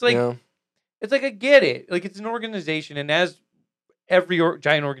 Like, it's like, it's like, I get it. Like, it's an organization, and as every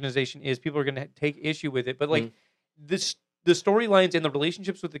giant organization is, people are going to take issue with it. But, like, the storylines and the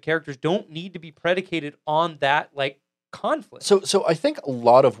relationships with the characters don't need to be predicated on that, like, conflict. So I think a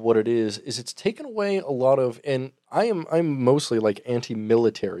lot of what it is it's taken away a lot of, and I'm mostly, like,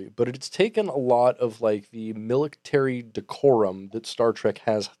 anti-military, but it's taken a lot of, like, the military decorum that Star Trek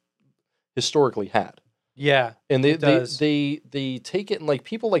has historically had. Yeah, and they take it, and, like,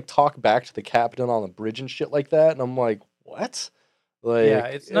 people, like, talk back to the captain on the bridge and shit like that, and I'm like, what? Like, yeah,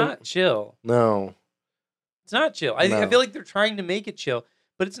 it's not chill. No, it's not chill. I feel like they're trying to make it chill,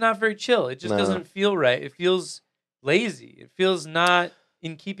 but it's not very chill. It just doesn't feel right. It feels lazy. It feels not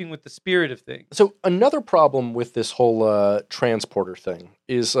in keeping with the spirit of things. So another problem with this whole transporter thing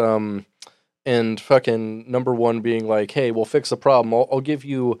is, and fucking number one being like, hey, we'll fix the problem. I'll give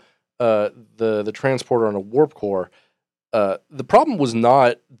you the transporter on a warp core. The problem was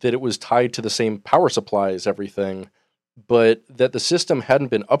not that it was tied to the same power supply as everything, but that the system hadn't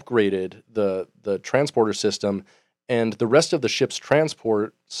been upgraded, the transporter system, and the rest of the ship's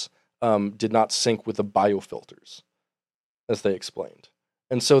transports did not sync with the biofilters, as they explained.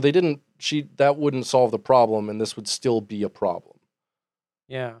 And so that wouldn't solve the problem, and this would still be a problem.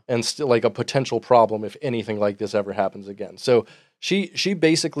 Yeah. And still, like, a potential problem if anything like this ever happens again. So she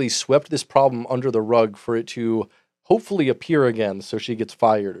basically swept this problem under the rug for it to hopefully appear again, so she gets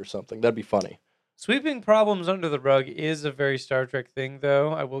fired or something. That'd be funny. Sweeping problems under the rug is a very Star Trek thing,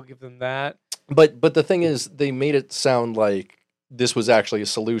 though. I will give them that. But the thing is, they made it sound like this was actually a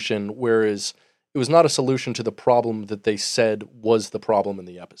solution, whereas it was not a solution to the problem that they said was the problem in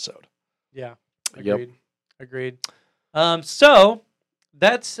the episode. Yeah, agreed. So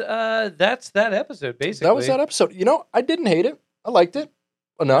that's that episode, basically. That was that episode. You know, I didn't hate it. I liked it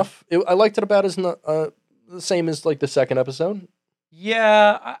enough. I liked it about as the same as, like, the second episode.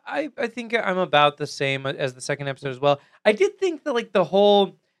 Yeah, I think I'm about the same as the second episode as well. I did think that, like, the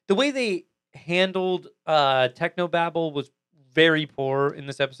way they handled technobabble was very poor in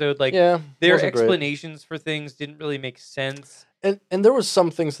this episode. Like, their explanations for things didn't really make sense. And there was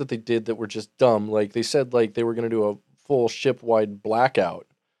some things that they did that were just dumb. Like, they said, like, they were going to do a full ship-wide blackout.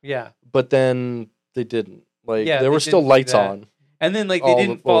 Yeah. But then they didn't. Like, there were still lights on. And then, like, they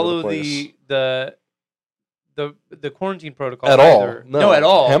didn't follow the quarantine protocol at either. All. No, at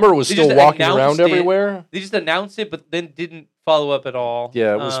all. Hammer was still walking around everywhere. They just announced it, but then didn't follow up at all.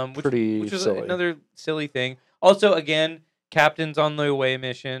 Yeah, it was which was silly. Another silly thing. Also, again, captain's on the away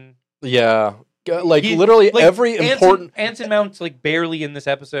mission. Yeah. Literally every important... Anson Mount's like barely in this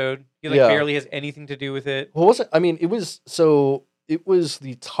episode. He barely has anything to do with it. Well, was it? I mean, it was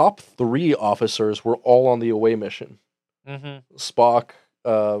the top 3 officers were all on the away mission. Mm-hmm. Spock,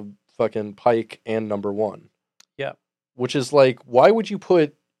 fucking Pike, and number 1. Yeah. Which is like, why would you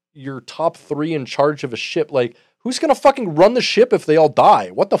put your top 3 in charge of a ship? Like, who's gonna fucking run the ship if they all die?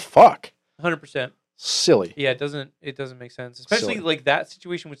 What the fuck? 100%. Silly. Yeah, it doesn't make sense. Especially like that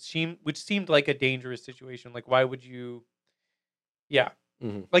situation which seemed like a dangerous situation. Like, why would you... Yeah.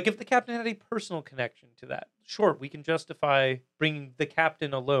 Mm-hmm. Like, if the captain had a personal connection to that, sure, we can justify bringing the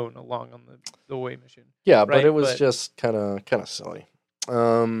captain alone along on the away mission. Yeah, right? But it was just kind of silly.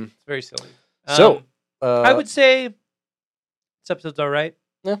 It's very silly. So, I would say this episode's all right.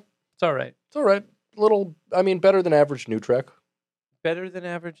 Yeah. It's all right. It's all right. Better than average new Trek. Better than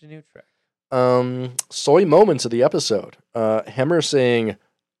average new Trek. Soy moments of the episode. Hemmer saying,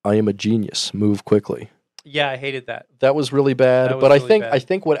 "I am a genius. Move quickly." Yeah, I hated that. That was really bad. But really I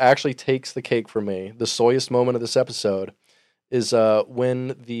think what actually takes the cake for me, the soyest moment of this episode, is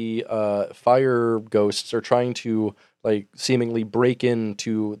when the fire ghosts are trying to like seemingly break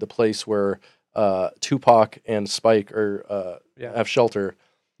into the place where Tupac and Spike have shelter.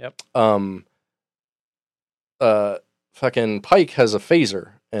 Yep. Fucking Pike has a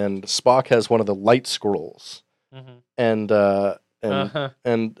phaser, and Spock has one of the light scrolls. Mm-hmm.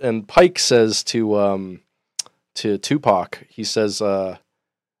 And Pike says to Tupac, he says,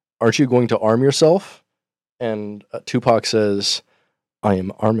 "Aren't you going to arm yourself?" And Tupac says, "I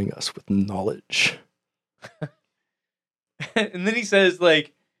am arming us with knowledge." And then he says,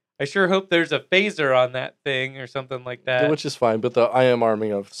 like, "I sure hope there's a phaser on that thing," or something like that. Which is fine, but the "I am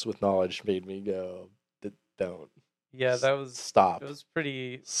arming us with knowledge" made me go, "Don't." Yeah, that was... Stop. It was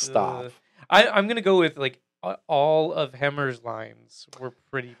pretty... Stop. I'm going to go with, like, all of Hemmer's lines were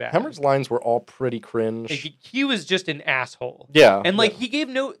pretty bad. Hemmer's lines were all pretty cringe. He was just an asshole. Yeah. And, like, he gave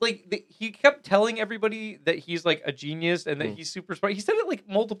no... Like, he kept telling everybody that he's, like, a genius and that he's super smart. He said it, like,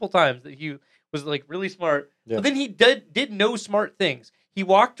 multiple times that he was, like, really smart. Yeah. But then he did no smart things. He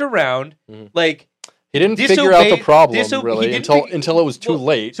walked around, like... He didn't figure out the problem, really, until it was too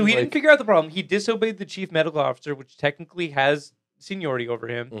late. So he didn't figure out the problem. He disobeyed the chief medical officer, which technically has seniority over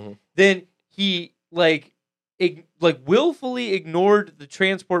him. Mm-hmm. Then he, willfully ignored the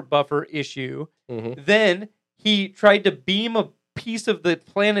transport buffer issue. Mm-hmm. Then he tried to beam a piece of the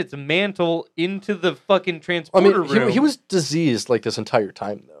planet's mantle into the fucking transporter room. He was diseased, like, this entire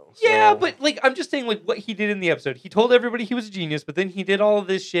time, though. So. Yeah, but, like, I'm just saying, like, what he did in the episode. He told everybody he was a genius, but then he did all of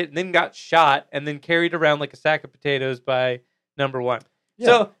this shit and then got shot and then carried around like a sack of potatoes by number 1. Yeah.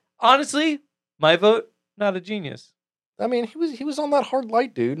 So, honestly, my vote, not a genius. I mean, he was on that hard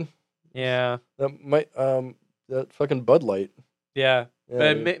light, dude. Yeah. That fucking Bud Light. Yeah.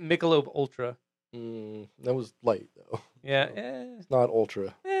 Michelob Ultra. That was light, though. Yeah. It's not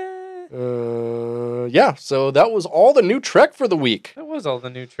Ultra. Yeah, so that was all the new Trek for the week. That was all the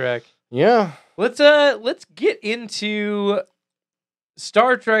new Trek. Yeah. Let's get into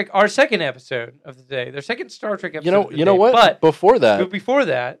Star Trek, our second episode of the day. Their second Star Trek episode. You know what? But before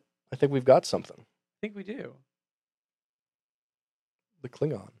that, I think we've got something. I think we do. The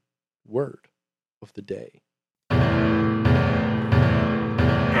Klingon word of the day.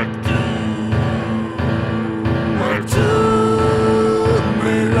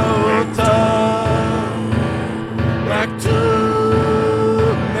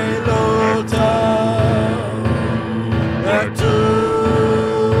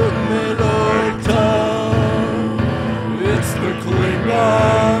 It's the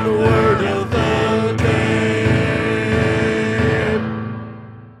Klingon word of the day.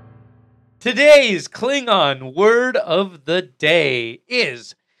 Today's Klingon word of the day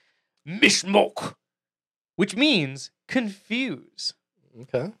is mishmok, which means confuse.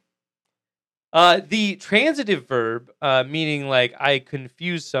 Okay. The transitive verb, meaning like I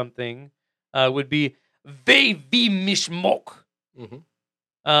confuse something, would be ve vi mishmok.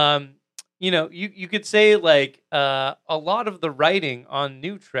 Mm-hmm. You could say like a lot of the writing on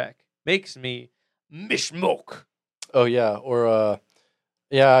New Trek makes me mishmok. Oh yeah, or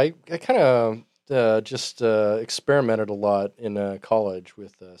I kind of just experimented a lot in college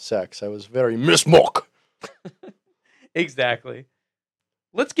with sex. I was very mishmok. Exactly.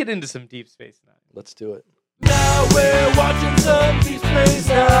 Let's get into some Deep Space Nine. Let's do it. Now we're watching some Deep Space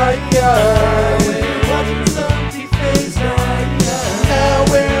Nine. Now we're watching some Deep Space Nine. Now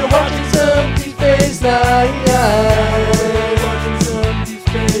we're watching some Deep Space Nine. We're watching some Deep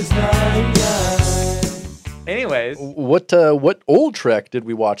Space Nine. Anyways, what old Trek did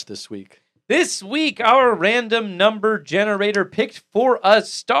we watch this week? This week, our random number generator picked for us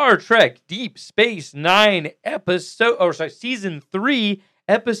Star Trek Deep Space Nine Season 3,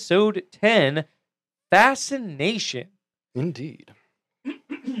 Episode 10, Fascination. Indeed.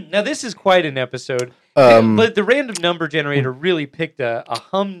 Now, this is quite an episode, but the random number generator really picked a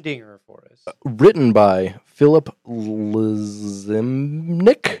humdinger for us. Written by Philip Lizimnik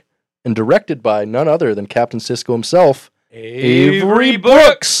and directed by none other than Captain Sisko himself, Avery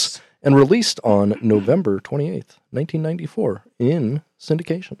Brooks. And released on November 28th, 1994 in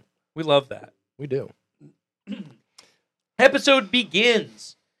syndication. We love that. We do. Episode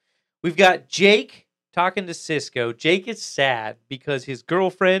begins. We've got Jake talking to Sisko. Jake is sad because his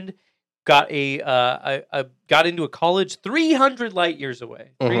girlfriend got got into a college 300 light years away.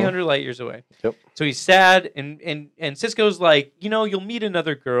 300 light years away. Yep. So he's sad, and Sisko's like, you'll meet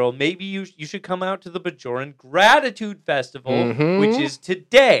another girl. Maybe you should come out to the Bajoran Gratitude Festival, which is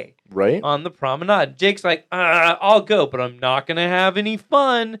today. Right. On the promenade. Jake's like, I'll go, but I'm not going to have any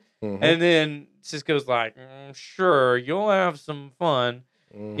fun. And then Sisko's like, sure, you'll have some fun.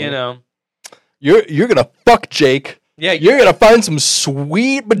 You're going to fuck Jake. Yeah, you're going to find some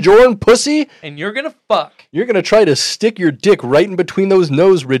sweet Bajoran pussy. And you're going to fuck. You're going to try to stick your dick right in between those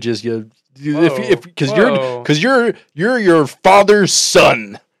nose ridges. Because you're your father's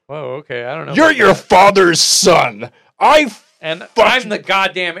son. Whoa, okay, I don't know. You're your father's son. I'm the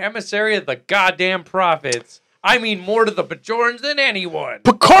goddamn emissary of the goddamn prophets. I mean more to the Bajorans than anyone.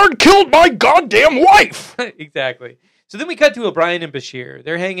 Picard killed my goddamn wife! Exactly. So then we cut to O'Brien and Bashir.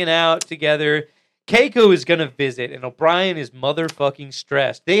 They're hanging out together. Keiko is going to visit, and O'Brien is motherfucking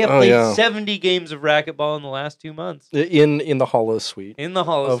stressed. They have played 70 games of racquetball in the last 2 months. In the holosuite. In the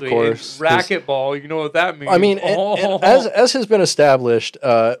holosuite. Of course. Racquetball, you know what that means. I mean, and as has been established,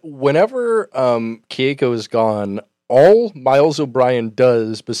 whenever Keiko is gone, all Miles O'Brien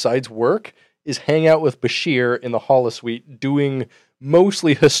does besides work is hang out with Bashir in the holosuite doing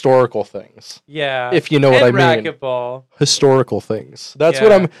mostly historical things. Yeah. If you know what I mean. Racquetball. Historical things. That's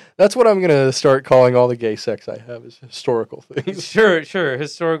what I'm going to start calling all the gay sex I have is historical things. Sure,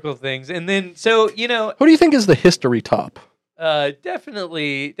 historical things. And then who do you think is the history top?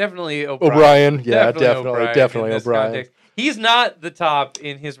 Definitely O'Brien. Yeah, definitely O'Brien. Context. He's not the top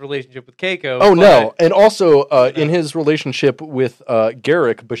in his relationship with Keiko. Oh, no. And also, in his relationship with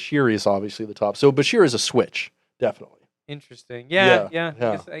Garrick, Bashir is obviously the top. So Bashir is a switch. Definitely. Interesting. Yeah. I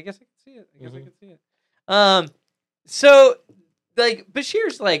guess I can see it. I can see it. So, like,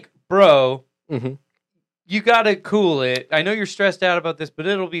 Bashir's like, bro, you gotta cool it. I know you're stressed out about this, but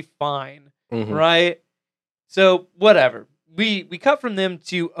it'll be fine. Right? So, whatever. We cut from them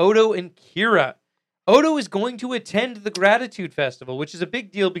to Odo and Kira. Odo is going to attend the Gratitude Festival, which is a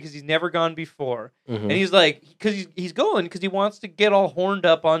big deal because he's never gone before. And he's like, because he's going because he wants to get all horned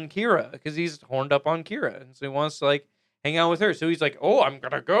up on Kira, because he's horned up on Kira. And so he wants to, like, hang out with her. So he's like, oh, I'm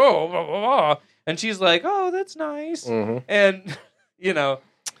going to go, blah, blah, blah. And she's like, oh, that's nice. And,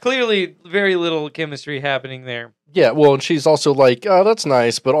 clearly very little chemistry happening there. Yeah, well, and she's also like, oh, that's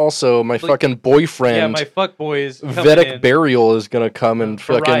nice, but also my fucking boyfriend. Yeah, my fuck boy is Vedic Burial is going to come and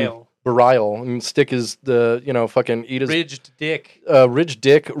fucking... Barial and stick his fucking eat his ridged dick,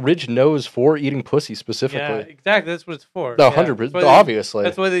 ridged nose for eating pussy specifically. Yeah, exactly. That's what it's for. 100%, obviously.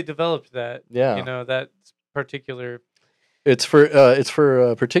 That's why they developed that. Yeah, that particular. It's for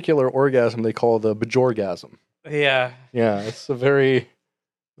a particular orgasm they call the bajorgasm. Yeah. Yeah, it's a very,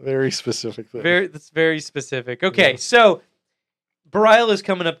 very specific thing. That's very specific. Okay, so Barial is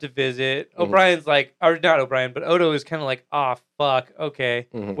coming up to visit. O'Brien's like, or not O'Brien, but Odo is kind of like, fuck, okay,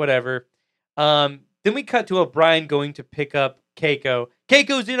 whatever. Then we cut to O'Brien going to pick up Keiko.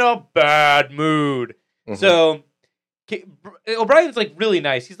 Keiko's in a bad mood. So O'Brien's like really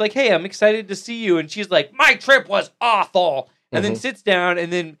nice. He's like, hey, I'm excited to see you. And she's like, my trip was awful. And then sits down,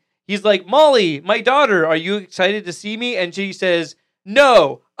 and then he's like, Molly, my daughter, are you excited to see me? And she says,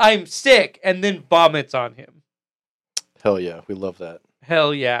 no, I'm sick. And then vomits on him. Hell yeah, we love that.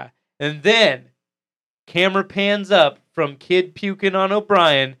 Hell yeah. And then, camera pans up from Kid puking on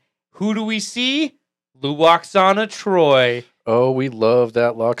O'Brien. Who do we see? Luoxana Troy. Oh, we love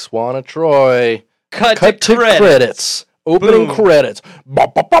that Luoxana Troy. Cut to credits. Opening credits. Ba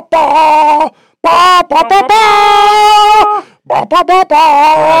ba ba ba. Ba ba ba ba. Ba ba ba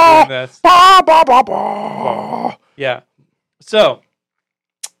ba. Ba ba ba ba. Yeah. So,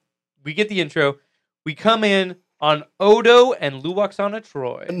 we get the intro. We come in on Odo and Luoxana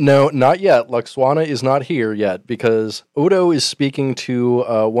Troy. No, not yet. Luoxana is not here yet because Odo is speaking to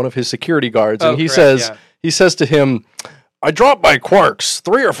one of his security guards, and he says to him, "I drop my quarks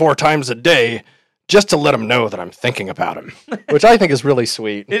 3 or 4 times a day just to let him know that I'm thinking about him, which I think is really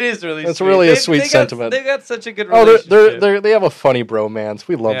sweet. It is really sweet. It's really a sweet sentiment. They got such a good relationship. They have a funny bromance.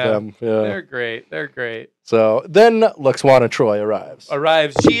 We love them. Yeah. They're great. So then Laxwana Troy arrives.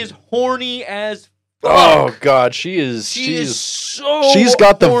 She is horny as fuck. Oh God, she's so she's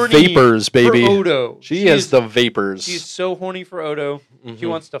got the vapors, baby. For Odo. She has the vapors. She's so horny for Odo. Mm-hmm. She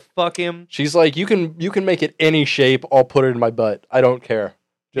wants to fuck him. She's like, you can make it any shape. I'll put it in my butt. I don't care.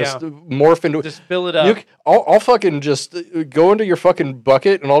 Just morph into it. Just fill it up. I'll fucking just go into your fucking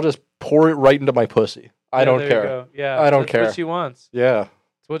bucket and I'll just pour it right into my pussy. I don't care. Yeah, I don't care. That's what she wants. Yeah. That's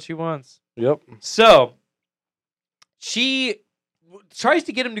what she wants. Yep. So she tries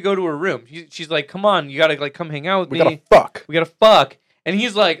to get him to go to her room. She's like, "Come on, you gotta come hang out with me. We gotta fuck." And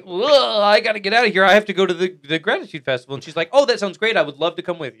he's like, "I gotta get out of here. I have to go to the Gratitude Festival." And she's like, "Oh, that sounds great. I would love to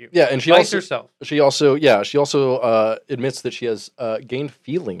come with you." Yeah, and she also admits that she has gained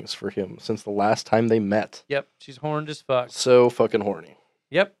feelings for him since the last time they met. Yep, she's horned as fuck. So fucking horny.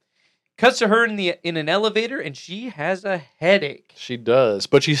 Yep. Cuts to her in an elevator, and she has a headache. She does,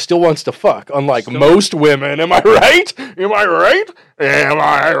 but she still wants to fuck, unlike most women. Am I right? Am I right? Am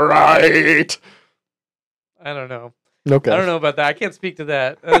I right? I don't know. Okay. I don't know about that. I can't speak to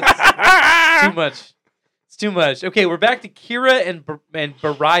that. It's too much. It's too much. Okay, we're back to Kira and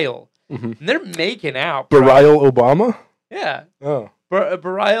Bareil. Mm-hmm. And they're making out. Bareil Obama? Yeah. Oh.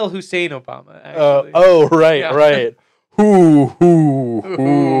 Bareil Hussein Obama, actually. Right. Who.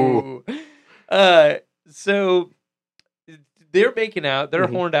 So they're making out. They're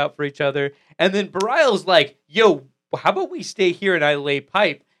horned out for each other. And then Bareil's like, "Yo, how about we stay here and I lay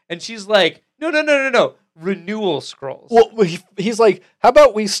pipe?" And she's like, No. Renewal scrolls. Well, he's like, how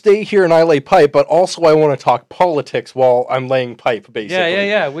about we stay here and I lay pipe, but also I want to talk politics while I'm laying pipe, basically.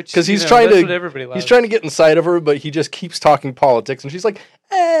 Yeah. Because he's trying to get inside of her, but he just keeps talking politics, and she's like,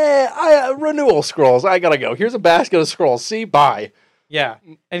 renewal scrolls. I gotta go. Here's a basket of scrolls. See, bye. Yeah,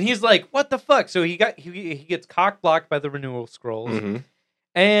 and he's like, what the fuck? So he gets cock blocked by the renewal scrolls,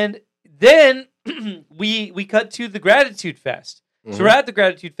 and then we cut to the Gratitude Fest. So we're at the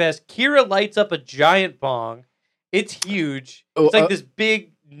Gratitude Fest. Kira lights up a giant bong. It's huge. It's like this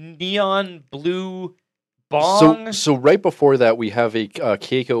big neon blue bong. So right before that, we have a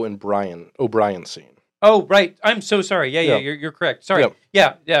Keiko and O'Brien scene. Oh, right. I'm so sorry. Yeah. You're correct. Sorry.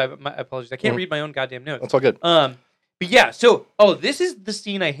 Yeah. My apologies. I can't read my own goddamn notes. That's all good. But yeah. So, this is the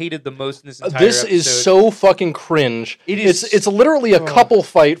scene I hated the most in this entire This episode. is so fucking cringe. It is. It's literally a couple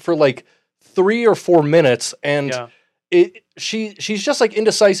fight for like 3 or 4 minutes, and. Yeah. She's just like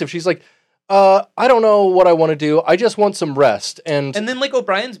indecisive. She's like, I don't know what I want to do. I just want some rest. And then like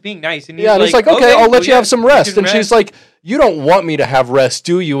O'Brien's being nice, and he's like, okay, I'll let you have some rest. And she's like, you don't want me to have rest,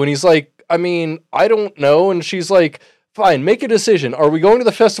 do you? And he's like, I mean, I don't know. And she's like, fine, make a decision. Are we going to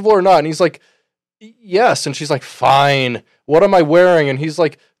the festival or not? And he's like, yes. And she's like, fine. What am I wearing? And he's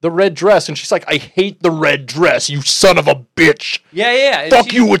like, the red dress. And she's like, I hate the red dress, you son of a bitch. Yeah.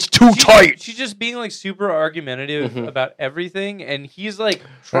 Fuck you, it's too tight. She's just being like super argumentative about everything. And he's like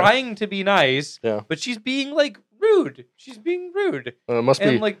trying to be nice, but she's being like rude. She's being rude.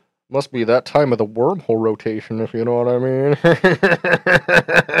 Must be that time of the wormhole rotation, if you know what I mean.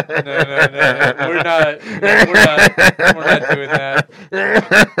 No. We're not doing that.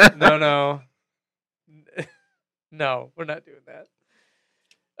 No. No, we're not doing that.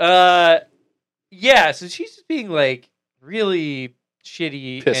 So she's just being like really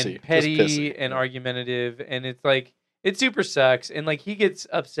shitty and petty and argumentative, and it's like it super sucks. And like he gets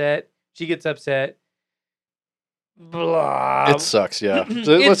upset, she gets upset. Blah. It sucks, yeah.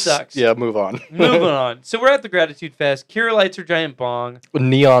 It sucks. Yeah, move on. Moving on. So we're at the Gratitude Fest. Kira lights her giant bong.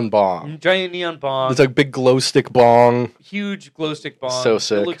 Neon bong. Giant neon bong. It's like a big glow stick bong. Huge glow stick bong. So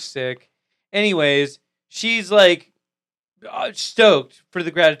sick. It looks sick. Anyways, she's like stoked for the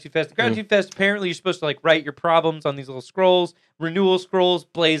Gratitude Fest. The Gratitude Fest, apparently you're supposed to like write your problems on these little scrolls, renewal scrolls,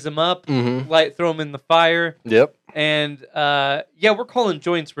 blaze them up, throw them in the fire. Yep. And we're calling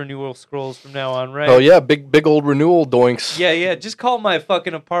joints renewal scrolls from now on, right? Oh yeah, big old renewal doinks. Yeah. Just call my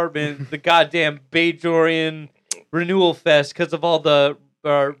fucking apartment the goddamn Bajorian Renewal Fest because of all the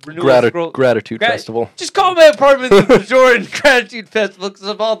renewal Gratitude Festival. Just call my apartment the Bajorian Gratitude Festival because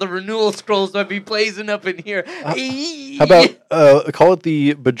of all the renewal scrolls I'd be blazing up in here. How about call it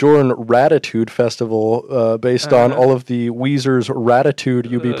the Bajoran Ratitude Festival based on all of the Weezer's Ratitude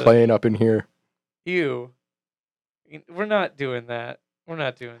you be playing up in here. Ew. We're not doing that.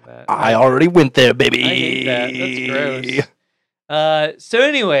 I already went there, baby. I hate that. That's gross. So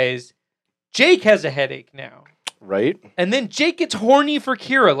anyways, Jake has a headache now. Right. And then Jake gets horny for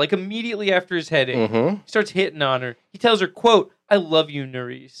Kira, like immediately after his headache. He starts hitting on her. He tells her, quote, I love you,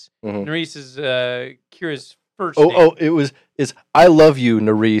 Nerys. Nerys is Kira's first name. It's I love you,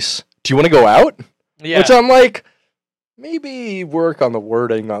 Nerys. Do you want to go out? Yeah. Which I'm like, maybe work on the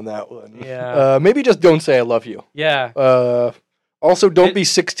wording on that one. Yeah. Maybe just don't say I love you. Yeah. Also, don't be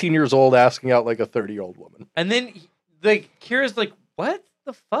 16 years old asking out like a 30-year-old woman. And then, like, Kira's like, what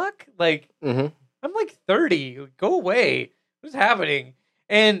the fuck? Like, I'm like 30. Go away. What's happening?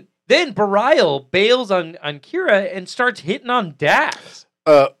 And then Belial bails on Kira and starts hitting on Dax.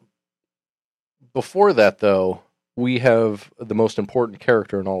 Before that, though, we have the most important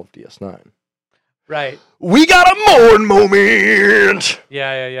character in all of DS9. Right. We got a mourn moment!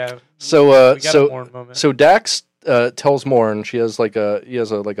 Yeah. So a mourn moment. So Dax tells Morn, he has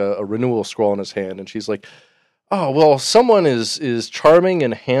a renewal scroll in his hand, and she's like, oh, well, someone is charming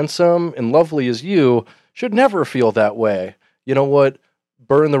and handsome and lovely as you should never feel that way. You know what?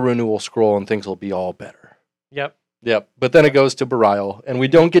 Burn the renewal scroll and things will be all better. Yep. But then it goes to Belial, and we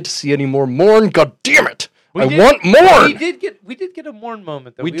don't get to see any more Morn. God damn it! I want Morn! We did get a Morn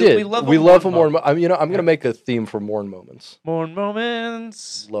moment, though. We did. We love a Morn moment. I'm going to make a theme for Morn moments. Morn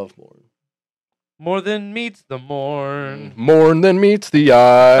moments. Love Morn. More than meets the morn. Morn than meets the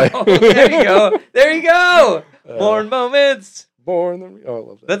eye. Oh, there you go. Morn moments. I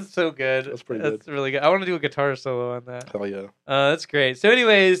love that. That's so good. That's pretty good. That's really good. I want to do a guitar solo on that. Hell yeah. That's great. So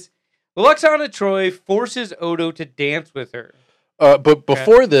anyways, Luxana Troy forces Odo to dance with her. But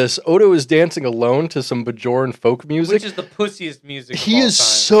before this, Odo is dancing alone to some Bajoran folk music. Which is the pussiest music He is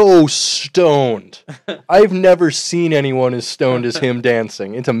so stoned. I've never seen anyone as stoned as him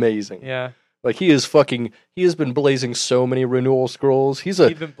dancing. It's amazing. Yeah. Like, he has been blazing so many renewal scrolls. He's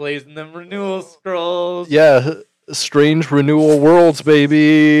been blazing them renewal scrolls. Yeah, strange renewal worlds,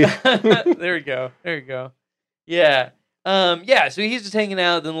 baby. There we go. Yeah. So he's just hanging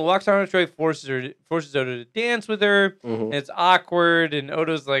out. Then Luxana Troy forces Odo to dance with her. And it's awkward, and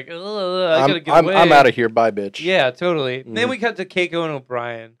Odo's like, I gotta get away. I'm out of here, bye, bitch. Yeah, totally. Then we cut to Keiko and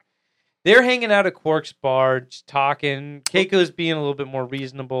O'Brien. They're hanging out at Quark's bar, just talking. Keiko's being a little bit more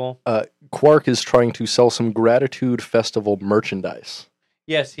reasonable. Quark is trying to sell some Gratitude Festival merchandise.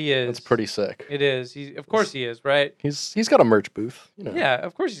 Yes, he is. That's pretty sick. It is. Of course he is, right? He's got a merch booth. You know. Yeah,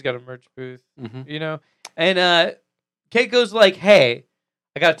 of course he's got a merch booth. You know? And Keiko's like, hey,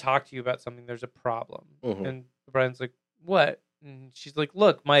 I got to talk to you about something. There's a problem. And Brian's like, what? And she's like,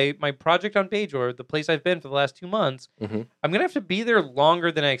 look, my project on Bajor, the place I've been for the last 2 months, I'm going to have to be there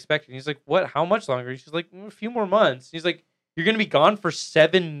longer than I expected. And he's like, what? How much longer? And she's like, a few more months. And he's like, you're going to be gone for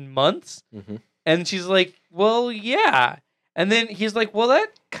 7 months? And she's like, well, yeah. And then he's like, well,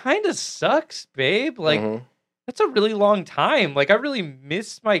 that kind of sucks, babe. Like, that's a really long time. Like, I really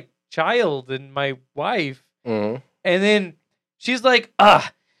miss my child and my wife. And then she's like,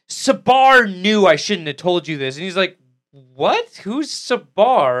 Sabar knew I shouldn't have told you this. And he's like, what? Who's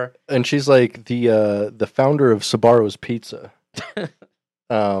Sabar? And she's like, the founder of Sabaro's Pizza.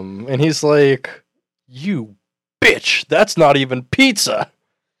 And he's like, you bitch, that's not even pizza.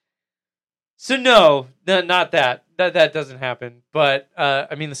 So no, not that. That doesn't happen. But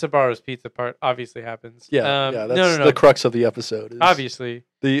I mean, the Sabaro's Pizza part obviously happens. Yeah, that's the crux of the episode. Obviously,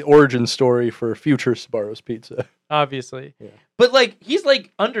 the origin story for future Sabaro's Pizza. Obviously, but like he's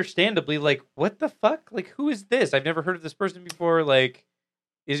like understandably like, what the fuck? Like, who is this? I've never heard of this person before. Like,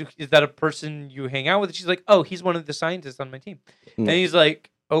 is that a person you hang out with? She's like, oh, he's one of the scientists on my team, and he's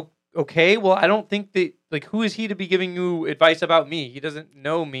like, oh, okay. Well, I don't think that like who is he to be giving you advice about me? He doesn't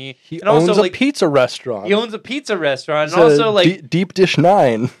know me. He owns a pizza restaurant. He owns a pizza restaurant, and also like Deep Dish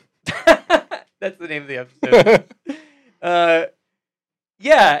 9. That's the name of the episode.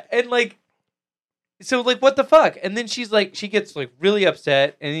 Yeah, and like. So, like, what the fuck? And then she's like, she gets, like, really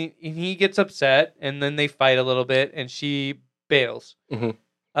upset, and he gets upset, and then they fight a little bit, and she bails.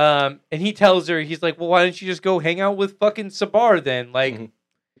 And he tells her, he's like, well, why don't you just go hang out with fucking Sabar then? Like,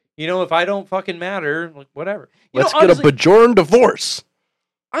 you know, if I don't fucking matter, like, whatever. Let's get a Bajoran divorce.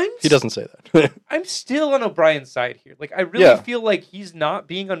 He doesn't say that. I'm still on O'Brien's side here. Like, I really feel like he's not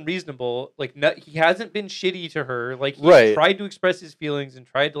being unreasonable. Like, he hasn't been shitty to her. Like, he tried to express his feelings and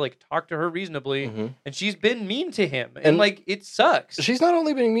tried to, like, talk to her reasonably. And she's been mean to him. And, like, it sucks. She's not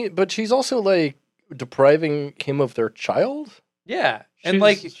only being mean, but she's also, like, depriving him of their child. Yeah. And,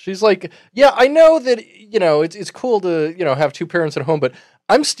 like... She's like, yeah, I know that, you know, it's cool to, you know, have two parents at home, but...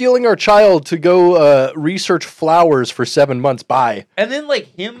 I'm stealing our child to go research flowers for 7 months. Bye. And then, like,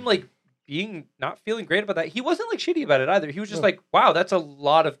 him, like, being not feeling great about that. He wasn't, like, shitty about it either. He was just like, wow, that's a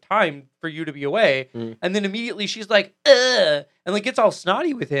lot of time for you to be away. And then immediately she's like, ugh, and, like, gets all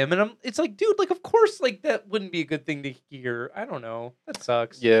snotty with him. And it's like, dude, like, of course, like, that wouldn't be a good thing to hear. I don't know. That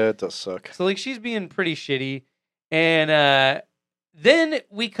sucks. Yeah, it does suck. So, like, she's being pretty shitty. And Then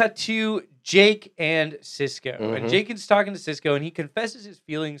we cut to Jake and Cisco. And Jake is talking to Cisco, and he confesses his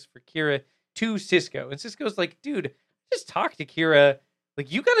feelings for Kira to Cisco. And Cisco's like, dude, just talk to Kira. Like,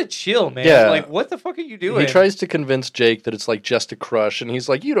 you gotta chill, man. Yeah. Like, what the fuck are you doing? He tries to convince Jake that it's like just a crush, and he's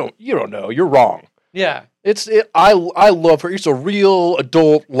like, you don't know. You're wrong. Yeah. I love her. It's a real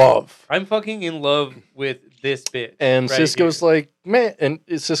adult love. I'm fucking in love with this bitch. And right Cisco's like, man, and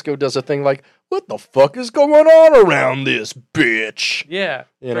Cisco does a thing like, what the fuck is going on around this bitch? Yeah,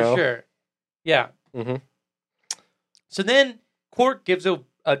 for sure. Yeah. So then Quark gives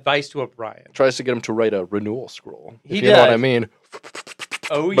advice to O'Brien. Tries to get him to write a renewal scroll. If you know what I mean.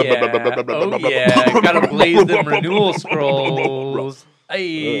 Oh, yeah. Oh, yeah. Gotta blaze them renewal scrolls.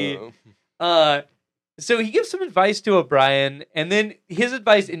 So he gives some advice to O'Brien, and then his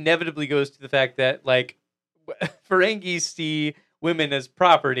advice inevitably goes to the fact that, like, Ferengis see women as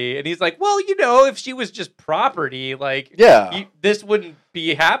property, and he's like, well, if she was just property, like, this wouldn't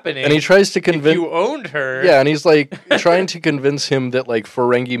be happening. And he tries to convince you owned her. Yeah, and he's like trying to convince him that like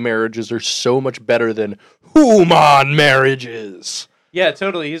Ferengi marriages are so much better than human marriages. Yeah,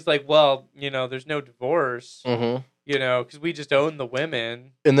 totally. He's like, well, there's no divorce, because we just own the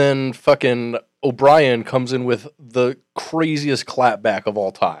women. And then fucking O'Brien comes in with the craziest clapback of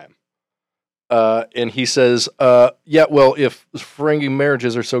all time. And he says, yeah, well, if Ferengi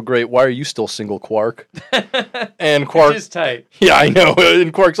marriages are so great, why are you still single, Quark? And Quark... Which is tight. Yeah, I know.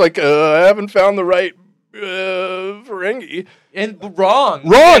 And Quark's like, I haven't found the right Ferengi. And wrong.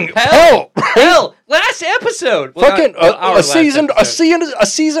 Hell. Last episode. Well, fucking a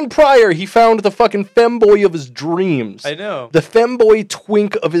season prior, he found the fucking femboy of his dreams. I know. The femboy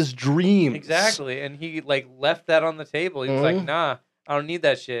twink of his dreams. Exactly. And he like left that on the table. He was like, nah. I don't need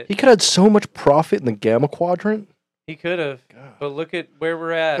that shit. He could have had so much profit in the Gamma Quadrant. He could have. But look at where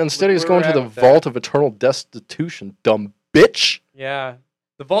we're at. Instead, he's going to the Vault of Eternal Destitution, dumb bitch. Yeah.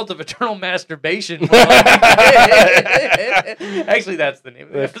 The Vault of Eternal Masturbation. Actually, that's the name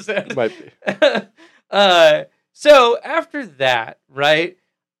of the episode. Might be. So, after that, right,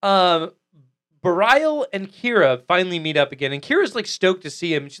 Bareil and Kira finally meet up again. And Kira's, like, stoked to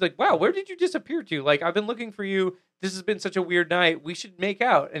see him. And she's like, wow, where did you disappear to? Like, I've been looking for you. This has been such a weird night. We should make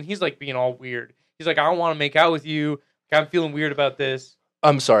out. And he's like being all weird. He's like, I don't want to make out with you. I'm feeling weird about this.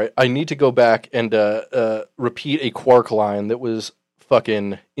 I'm sorry. I need to go back and repeat a Quark line that was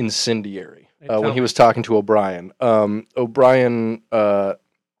fucking incendiary when he was talking to O'Brien. O'Brien,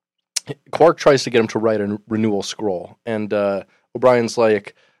 Quark tries to get him to write a renewal scroll. And O'Brien's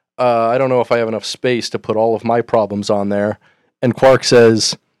like, I don't know if I have enough space to put all of my problems on there. And Quark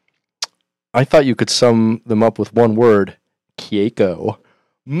says... I thought you could sum them up with one word. Keiko.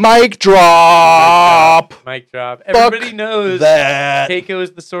 Mic drop! Mic drop. Everybody knows that Keiko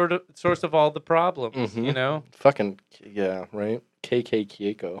is the source of all the problems, Fucking, yeah, right? KK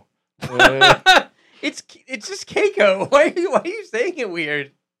Keiko. It's just Keiko. Why are you saying it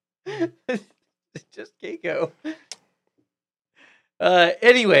weird? It's just Keiko.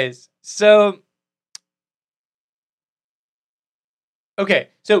 Anyways, so... Okay,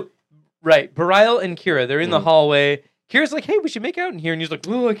 so... Right, Bareil and Kira, they're in the hallway. Kira's like, hey, we should make out in here. And he's like,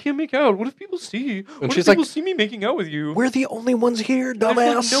 well, I can't make out. What if people see? What if people see me making out with you? We're the only ones here, dumbass.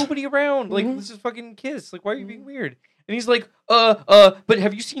 There's like nobody around. Like, this is fucking Kiss. Like, why are you being weird? And he's like, but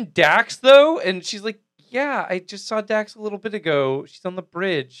have you seen Dax, though? And she's like, yeah, I just saw Dax a little bit ago. She's on the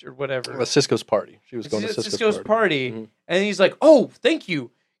bridge or whatever. Cisco's party. She was going to Cisco's party. And he's like, oh, thank you.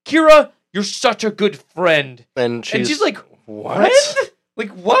 Kira, you're such a good friend. And she's like, what? Friend?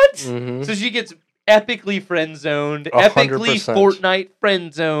 Like, what? So she gets epically friend-zoned. 100%. Epically Fortnite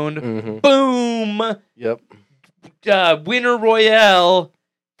friend-zoned. Boom! Yep. Winner Royale.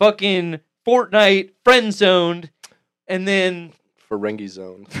 Fucking Fortnite friend-zoned. And then... Ferengi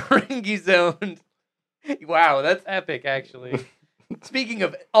zoned. Ferengi zoned. Wow, that's epic, actually. Speaking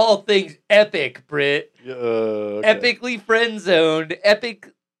of all things epic, Britt. Okay. Epically friend-zoned. Epic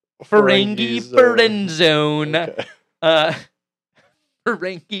Ferengi friend-zone. Okay.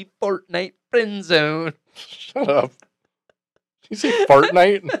 Ferengi Fortnite friend zone. Shut up. Did you say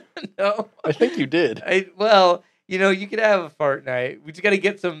Fortnite? No. I think you did. You could have a fart night. We just got to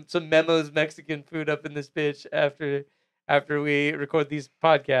get some Memo's Mexican food up in this bitch after we record these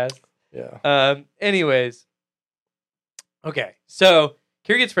podcasts. Yeah. Anyways. Okay. So,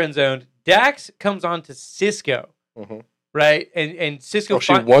 Kira gets friend zoned. Dax comes on to Cisco. Right? And Cisco...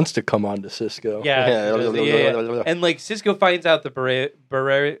 she wants to come on to Cisco. Yeah. And, like, Cisco finds out the Bareil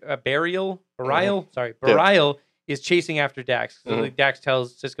is chasing after Dax. So, like, Dax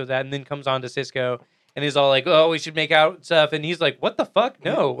tells Cisco that and then comes on to Cisco. and is all like, "Oh, we should make out and stuff," and he's like, "What the fuck?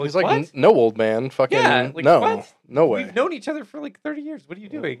 No." He's like, "No, old man, fucking no, what? No way. We've known each other for like 30 years. What are you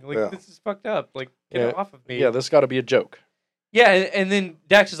doing? Like, this is fucked up. Like, get it off of me." Yeah, this got to be a joke. Yeah, and then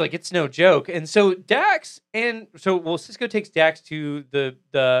Dax is like, "It's no joke." And so Cisco takes Dax to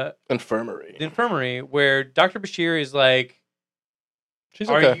the infirmary where Dr. Bashir is like,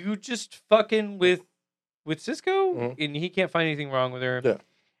 "Are you just fucking with Cisco?" Mm-hmm. And he can't find anything wrong with her. Yeah.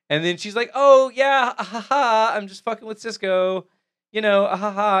 And then she's like, "Oh yeah, I'm just fucking with Cisco,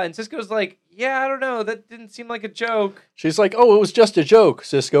 And Cisco's like, "Yeah, I don't know, that didn't seem like a joke." She's like, "Oh, it was just a joke,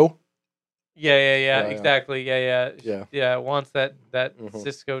 Cisco." Yeah, exactly. Yeah. Wants that mm-hmm.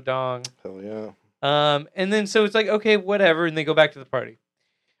 Cisco dong. Hell yeah. And then so it's like, okay, whatever, and they go back to the party.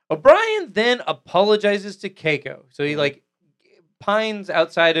 O'Brien then apologizes to Keiko. So he like pines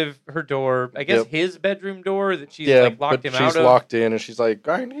outside of her door, I guess his bedroom door that she's like locked him out of. She's locked in, and she's like,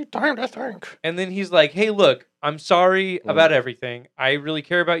 "I need time to think." And then he's like, "Hey, look, I'm sorry about everything. I really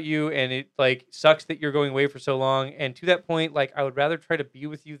care about you, and it like sucks that you're going away for so long. And to that point, like I would rather try to be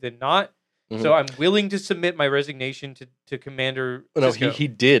with you than not. Mm-hmm. So I'm willing to submit my resignation to Commander Cisco." No, he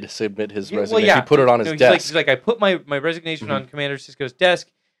did submit his resignation. Well, he put it on his desk. He's like, "I put my resignation on Commander Cisco's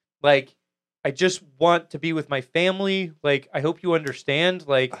desk. Like, I just want to be with my family. Like, I hope you understand.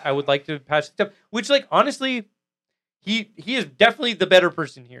 Like, I would like to patch stuff." Which, like, honestly, he is definitely the better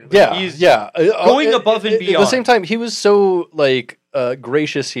person here. Like, he's going above and beyond. At the same time, he was so like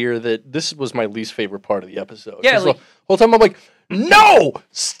gracious here that this was my least favorite part of the episode. Yeah, like, the whole time I'm like, "No,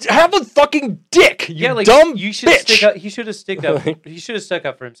 have a fucking dick, you dumb bitch." He should have stuck up. He should have stuck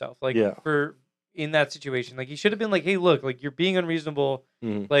up for himself. Like for in that situation, like he should have been like, "Hey, look, like you're being unreasonable.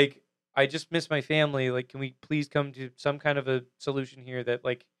 Like I just miss my family. Like, can we please come to some kind of a solution here that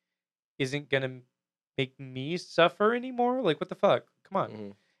like isn't gonna make me suffer anymore? Like, what the fuck? Come on." Mm-hmm.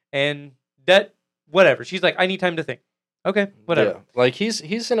 And that whatever. She's like, "I need time to think." Okay, whatever. Yeah. Like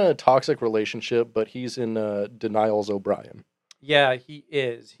he's in a toxic relationship, but he's in denials O'Brien. Yeah, he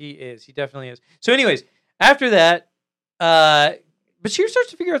is. He definitely is. So anyways, after that, Bashir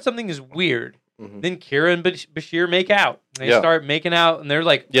starts to figure out something is weird. Mm-hmm. Then Kira and Bashir make out. They start making out, and they're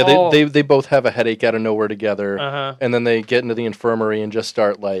like, they both have a headache out of nowhere together. And then they get into the infirmary and just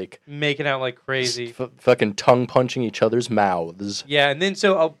start like making out like crazy, fucking tongue punching each other's mouths. Yeah, and then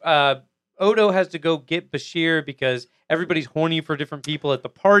so Odo has to go get Bashir because everybody's horny for different people at the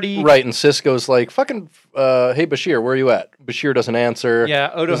party. Right, and Cisco's like, "Fucking, hey Bashir, where are you at?" Bashir doesn't answer.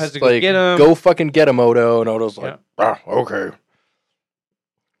 Yeah, Odo has to go get him. "Go fucking get him, Odo." And Odo's like, "Okay."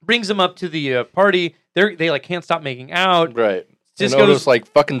 Brings him up to the party. They like can't stop making out. Right. And Odo's like,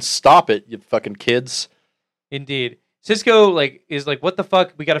 "Fucking stop it, you fucking kids." Indeed. Cisco like is like, "What the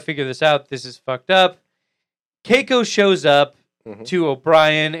fuck? We got to figure this out. This is fucked up." Keiko shows up to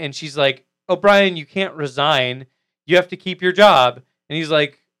O'Brien, and she's like, "O'Brien, you can't resign. You have to keep your job." And he's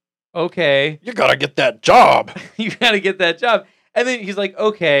like, "Okay." "You gotta get that job." You gotta get that job. And then he's like,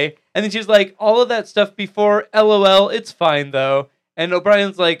 "Okay." And then she's like, "All of that stuff before, LOL, it's fine though." And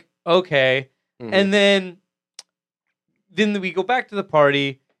O'Brien's like, "Okay." Mm-hmm. And then we go back to the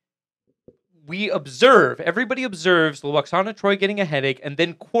party. Everybody observes Lwaxana Troy getting a headache, and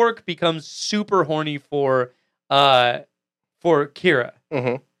then Quark becomes super horny for Kira.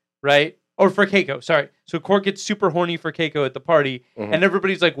 Mm-hmm. Right? Or for Keiko, sorry. So Quark gets super horny for Keiko at the party, and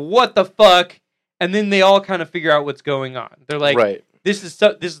everybody's like, "What the fuck?" And then they all kind of figure out what's going on. They're like, This is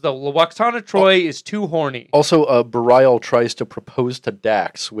the Lwaxana Troy is too horny." Also, Barial tries to propose to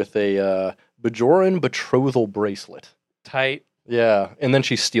Dax with a Bajoran betrothal bracelet. Tight. Yeah, and then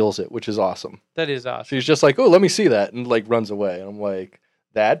she steals it, which is awesome. That is awesome. She's just like, "Oh, let me see that," and like runs away. And I'm like,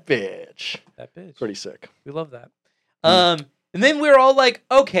 that bitch. Pretty sick. We love that. And then we're all like,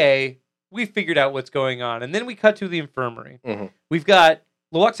 okay, we figured out what's going on. And then we cut to the infirmary. Mm-hmm. We've got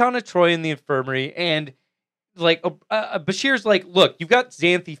Lwaxana Troy in the infirmary, and like Bashir's like, "Look, you've got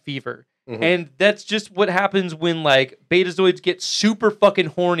Xanthi fever." Mm-hmm. And that's just what happens when like Betazoids get super fucking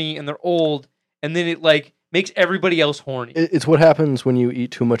horny and they're old, and then it like makes everybody else horny. It's what happens when you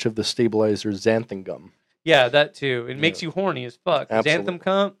eat too much of the stabilizer xanthan gum. Yeah, that too. It makes you horny as fuck. Absolutely.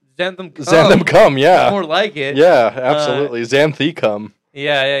 Xanthan cum, yeah. More like it. Yeah, absolutely. Xanthi cum.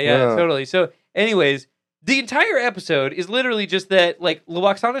 Yeah, totally. So, anyways, the entire episode is literally just that, like,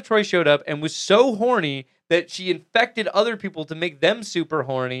 Lwaxana Troy showed up and was so horny that she infected other people to make them super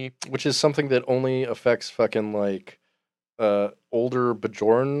horny. Which is something that only affects fucking, like, older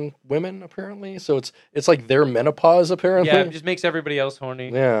Bajoran women, apparently. So it's like their menopause, apparently. Yeah, it just makes everybody else horny.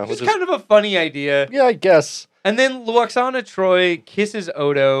 Yeah. Which is kind of a funny idea. Yeah, I guess. And then Lwaxana Troy kisses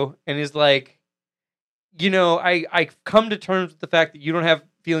Odo and is like, "You know, I've come to terms with the fact that you don't have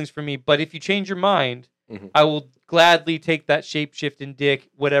feelings for me, but if you change your mind, I will gladly take that shape-shifting dick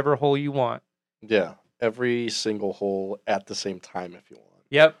whatever hole you want. Yeah, every single hole at the same time if you want.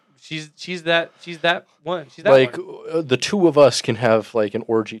 Yep, she's that one. She's that like one. The two of us can have like an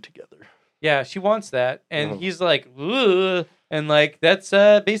orgy together. Yeah, she wants that, and he's like, ugh, and like that's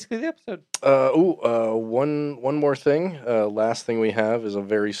basically the episode. One more thing. Last thing we have is a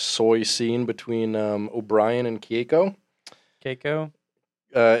very soy scene between O'Brien and Keiko.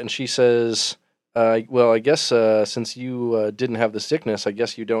 And she says, well, I guess since you didn't have the sickness, I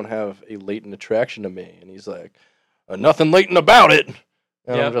guess you don't have a latent attraction to me. And he's like, nothing latent about it.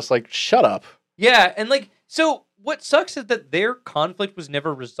 And I'm just like, shut up. Yeah, and like, so what sucks is that their conflict was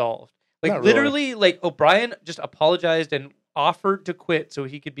never resolved. Like, Not literally, really. like, O'Brien just apologized and offered to quit so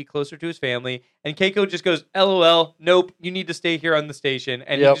he could be closer to his family. And Keiko just goes, LOL, nope, you need to stay here on the station.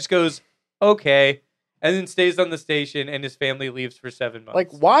 And he just goes, okay. And then stays on the station, and his family leaves for 7 months. Like,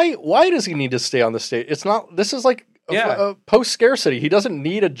 why does he need to stay on the station? It's not, this is like a post-scarcity. He doesn't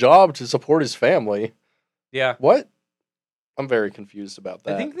need a job to support his family. Yeah. What? I'm very confused about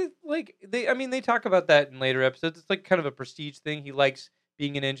that. I think that, like, they talk about that in later episodes. It's like kind of a prestige thing. He likes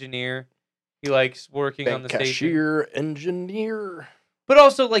being an engineer. He likes working on the station. Cashier, engineer. But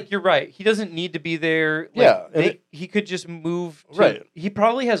also, like, you're right. He doesn't need to be there. Like, he could just move. He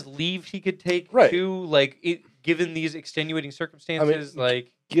probably has leave he could take, too, like, given these extenuating circumstances.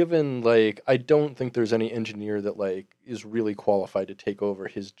 Given, like, I don't think there's any engineer that, like, is really qualified to take over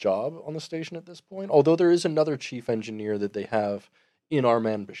his job on the station at this point. Although there is another chief engineer that they have in our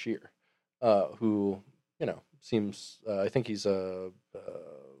man Bashir, who, you know, seems, I think he's a...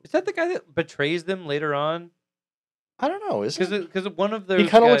 is that the guy that betrays them later on? I don't know. Is it? Because one of those he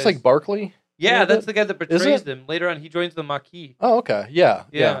kind of looks like Barkley. Yeah, that's the guy that betrays them. Later on, he joins the Maquis. Oh, okay. Yeah.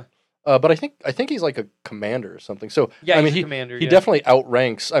 But I think he's like a commander or something. So yeah, I mean, he's a commander. He definitely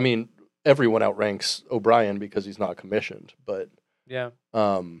outranks. I mean, everyone outranks O'Brien because he's not commissioned. But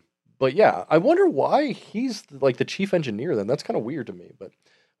but yeah, I wonder why he's like the chief engineer. Then that's kind of weird to me. But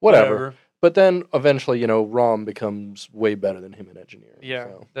whatever. But then eventually, you know, Rom becomes way better than him in engineering. Yeah,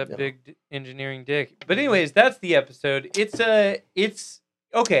 so, big engineering dick. But anyways, that's the episode. It's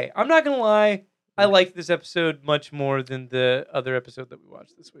okay. I'm not gonna lie. I like this episode much more than the other episode that we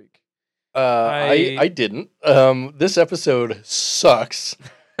watched this week. I didn't. This episode sucks.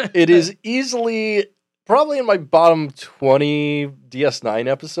 It is easily probably in my bottom 20 DS9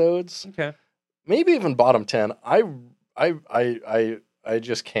 episodes. Okay, maybe even bottom 10. I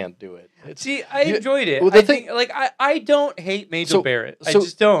just can't do it. See, I enjoyed it. Well, I don't hate Major Barrett. I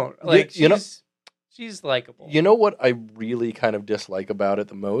just don't. Like, she's likable. You know what I really kind of dislike about it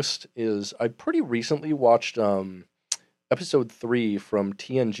the most is I pretty recently watched episode 3 from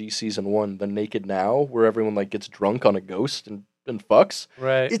TNG season 1, The Naked Now, where everyone like gets drunk on a ghost and fucks.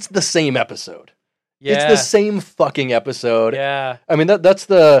 Right. It's the same episode. Yeah. It's the same fucking episode. Yeah. I mean, that's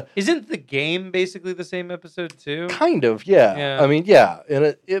the... Isn't the game basically the same episode, too? Kind of, yeah. I mean, yeah.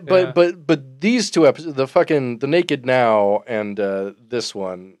 And but these two episodes, the Naked Now and this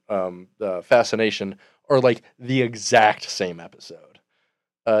one, Fascination, are like the exact same episode.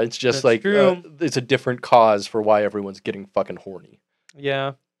 It's just it's a different cause for why everyone's getting fucking horny.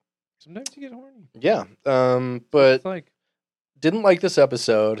 Yeah. Sometimes you get horny. Yeah. But didn't like this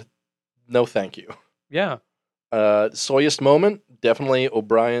episode. No, thank you. Yeah. Soyest moment, definitely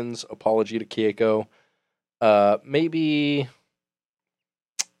O'Brien's apology to Keiko. Maybe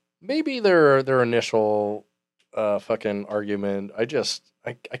their initial fucking argument. I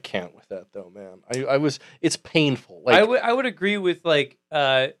can't with that though, man. It's painful. Like I would agree with with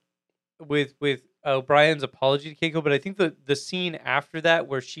O'Brien's apology to Keiko, but I think the scene after that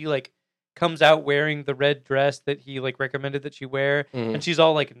where she like comes out wearing the red dress that he like recommended that she wear, and she's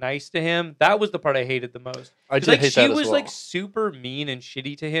all like nice to him. That was the part I hated the most. I did hate that as well. She was like super mean and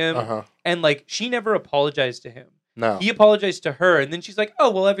shitty to him, and like she never apologized to him. No, he apologized to her, and then she's like,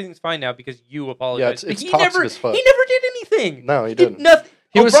 "Oh well, everything's fine now because you apologized." Yeah, it's toxic as fuck. He never did anything. No, he didn't. Nothing.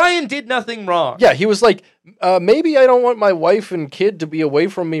 O'Brien did nothing wrong. Yeah, he was like, maybe I don't want my wife and kid to be away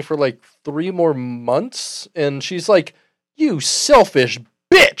from me for like 3 more months, and she's like, "You selfish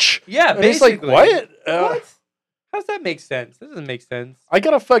bitch." Yeah, and basically. He's like, what? What? How's that make sense? That doesn't make sense. I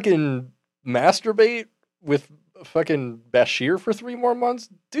gotta fucking masturbate with fucking Bashir for 3 more months?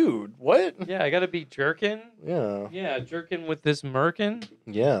 Dude, what? Yeah, I gotta be jerking. Yeah. Yeah, jerking with this merkin.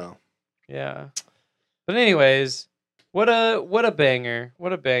 Yeah. Yeah. But anyways, what a banger.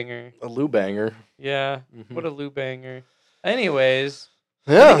 What a banger. A Lou banger. Yeah. What a Lou banger. Anyways,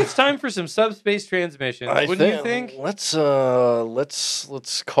 yeah. I think it's time for some subspace transmissions. Wouldn't you think? Let's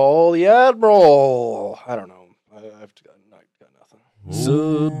call the Admiral. I don't know. I've got nothing.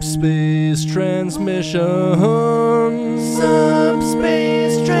 Subspace transmissions.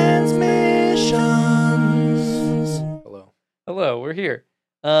 Subspace transmissions. Hello, we're here.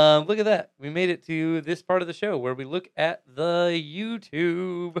 Look at that. We made it to this part of the show where we look at the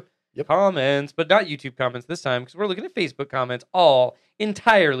YouTube comments, but not YouTube comments this time because we're looking at Facebook comments, all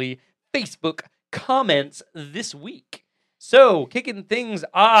entirely Facebook comments this week. So, kicking things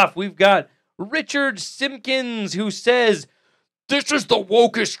off, we've got Richard Simpkins who says, "This is the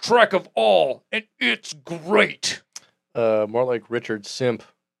wokest Trek of all, and it's great." More like Richard Simp.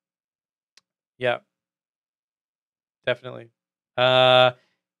 Yeah. Definitely. No,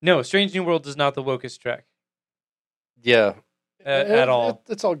 Strange New Worlds is not the wokest Trek. Yeah. At all.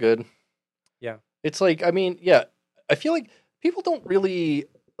 It's all good. Yeah. It's like, I mean, yeah, I feel like people don't really,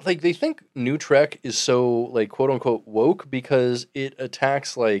 like, they think New Trek is so, like, quote-unquote woke because it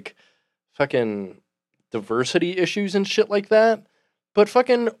attacks, like, fucking diversity issues and shit like that. But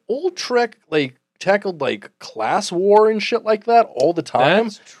fucking old Trek, like, tackled, like, class war and shit like that all the time.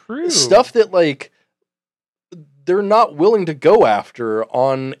 That's true. Stuff that, like, they're not willing to go after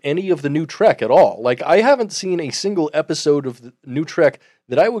on any of the new Trek at all. Like, I haven't seen a single episode of the new Trek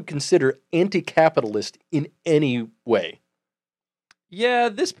that I would consider anti-capitalist in any way. Yeah,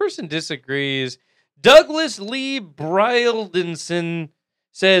 this person disagrees. Douglas Lee Brildenson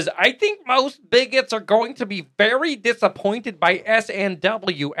says, "I think most bigots are going to be very disappointed by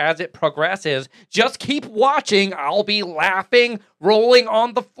SNW as it progresses. Just keep watching. I'll be laughing, rolling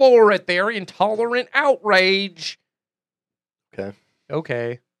on the floor at their intolerant outrage."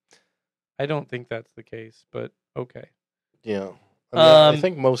 Okay. I don't think that's the case, but okay. Yeah. I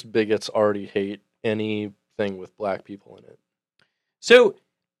think most bigots already hate anything with black people in it. So,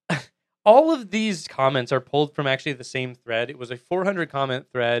 all of these comments are pulled from actually the same thread. It was a 400 comment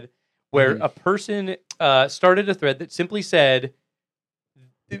thread where a person started a thread that simply said,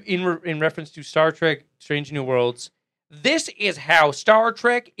 in reference to Star Trek Strange New Worlds, "This is how Star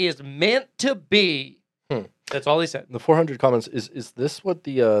Trek is meant to be." That's all he said. The 400 comments, is this what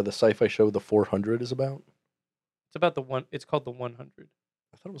the sci-fi show The 400 is about? It's about the one. It's called the 100.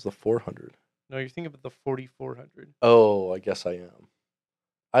 I thought it was the 400. No, you're thinking about the 4400. Oh, I guess I am.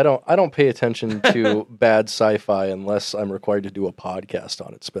 I don't pay attention to bad sci-fi unless I'm required to do a podcast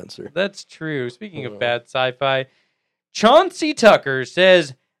on it, Spencer. That's true. Speaking of bad sci-fi, Chauncey Tucker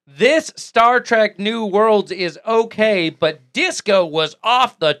says, "This Star Trek New Worlds is okay, but Disco was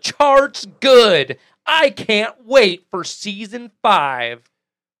off the charts good. I can't wait for season 5.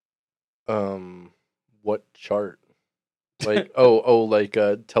 What chart? Like, like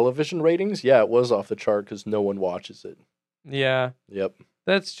television ratings? Yeah, it was off the chart because no one watches it. Yeah. Yep.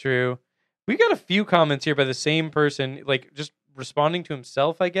 That's true. We got a few comments here by the same person, like just responding to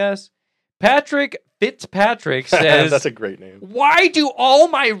himself, I guess. Patrick Fitzpatrick says, "That's a great name. Why do all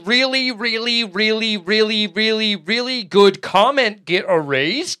my really, really, really, really, really, really good comment get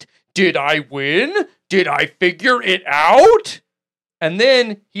erased? Did I win? Did I figure it out?" And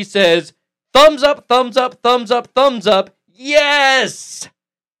then he says, "Thumbs up, thumbs up, thumbs up, thumbs up. Yes!"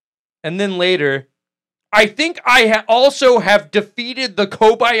 And then later, "I think I also have defeated the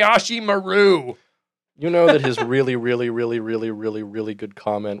Kobayashi Maru." You know that his really, really, really, really, really, really good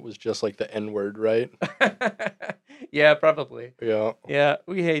comment was just like the N-word, right? Yeah, probably. Yeah. Yeah,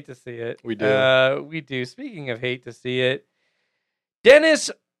 we hate to see it. We do. We do. Speaking of hate to see it, Dennis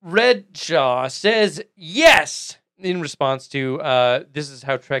Redshaw says, "Yes," in response to "This is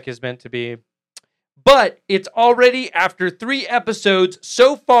how Trek is meant to be. But it's already after 3 episodes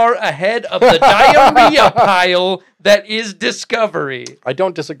so far ahead of the diarrhea pile that is Discovery." I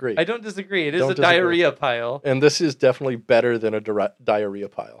don't disagree. It is a diarrhea pile. And this is definitely better than a diarrhea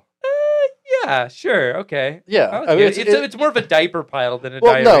pile. Yeah, sure, okay. Yeah. I mean, it's more of a diaper pile than a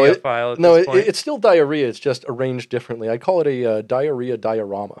diarrhea pile at this point. It's still diarrhea. It's just arranged differently. I call it a diarrhea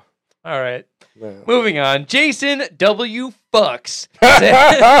diorama. All right. Yeah. Moving on. Jason W. Fucks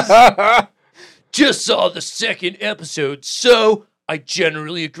says, "Just saw the 2nd episode, so I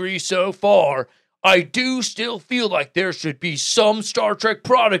generally agree so far. I do still feel like there should be some Star Trek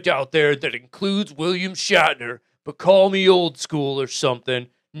product out there that includes William Shatner, but call me old school or something.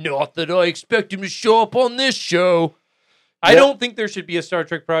 Not that I expect him to show up on this show." I don't think there should be a Star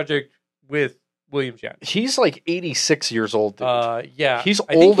Trek project with William Shatner. He's like 86 years old, dude. Yeah. He's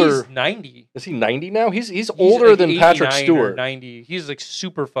I older. think he's 90. Is he 90 now? He's older like than Patrick Stewart. 90. He's like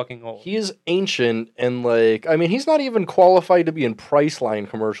super fucking old. He is ancient and like, I mean, he's not even qualified to be in Priceline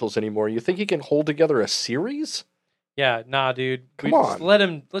commercials anymore. You think he can hold together a series? Yeah, nah, dude. Come on.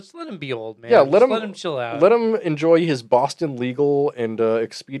 Let's let him be old, man. Yeah, let him chill out. Let him enjoy his Boston Legal and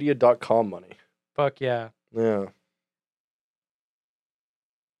Expedia.com money. Fuck yeah. Yeah.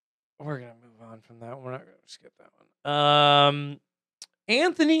 we're going to move on from that. We're not going to skip that one.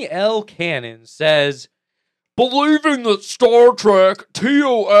 Anthony L. Cannon says, believing that Star Trek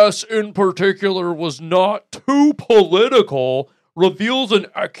TOS in particular was not too political reveals an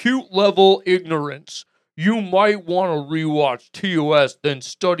acute level ignorance. You might want to rewatch TOS, then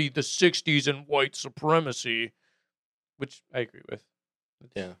study the 60s and white supremacy. Which I agree with.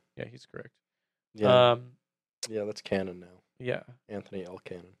 Yeah, he's correct. Yeah, that's canon now. Yeah. Anthony L.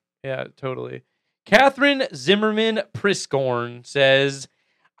 Cannon. Yeah, totally. Catherine Zimmerman Priscorn says,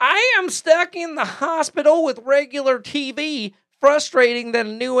 I am stuck in the hospital with regular TV. Frustrating that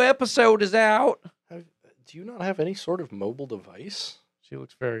a new episode is out. Do you not have any sort of mobile device? She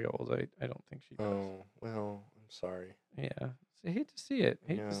looks very old. I don't think she does. Oh, well, I'm sorry. Yeah. I hate to see it.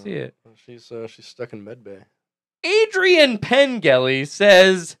 To see it. She's stuck in medbay. Adrian Pengelly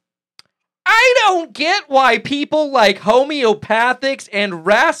says, I don't get why people like homeopathics and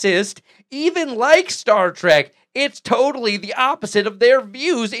racist even like Star Trek. It's totally the opposite of their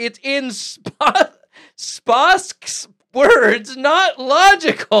views. It's in Sposk's words, not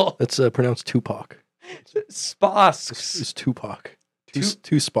logical. That's pronounced Tupac. Sposk's. It's Tupac. Two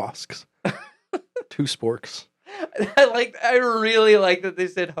Sposks. Two sporks. I really like that they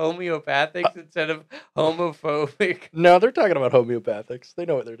said homeopathics instead of homophobic. No, they're talking about homeopathics. They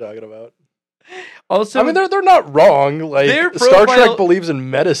know what they're talking about. Also, I mean, they're not wrong. Like Star Trek believes in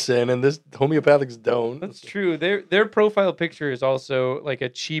medicine, and this homeopathics don't. That's true. Their profile picture is also like a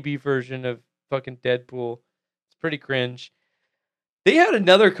chibi version of fucking Deadpool. It's pretty cringe. They had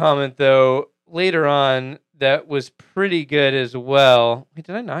another comment though later on that was pretty good as well. Wait,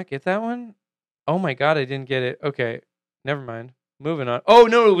 did I not get that one? Oh my god, I didn't get it. Okay, never mind. Moving on. Oh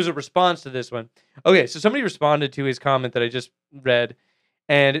no, it was a response to this one. Okay, so somebody responded to his comment that I just read.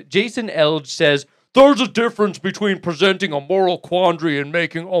 And Jason Elge says, there's a difference between presenting a moral quandary and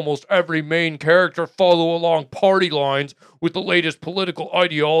making almost every main character follow along party lines with the latest political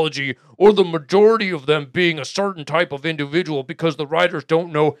ideology, or the majority of them being a certain type of individual because the writers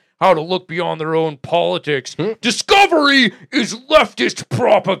don't know how to look beyond their own politics. Discovery is leftist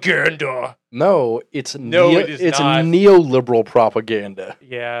propaganda. No, it's neoliberal propaganda.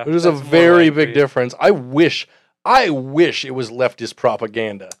 Yeah. There's a very big difference. I wish it was leftist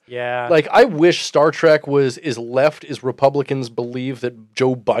propaganda. Yeah. Like, I wish Star Trek was as left as Republicans believe that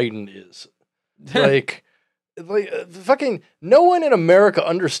Joe Biden is. Like fucking no one in America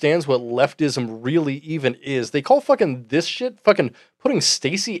understands what leftism really even is. They call fucking this shit fucking putting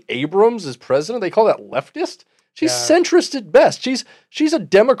Stacey Abrams as president. They call that leftist? She's centrist at best. She's a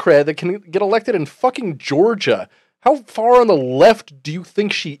Democrat that can get elected in fucking Georgia. How far on the left do you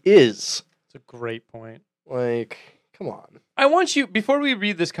think she is? That's a great point. Like, come on. I want you, before we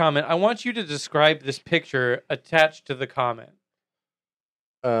read this comment, I want you to describe this picture attached to the comment.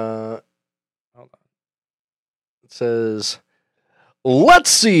 Hold on. It says, let's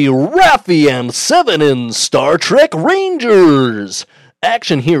see Raffi and Seven in Star Trek Rangers.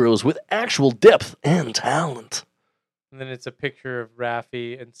 Action heroes with actual depth and talent. And then it's a picture of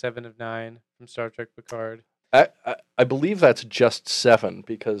Raffi and 7 of 9 from Star Trek Picard. I believe that's just 7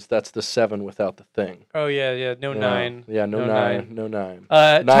 because that's the 7 without the thing. Oh yeah, no 9. Yeah, no 9.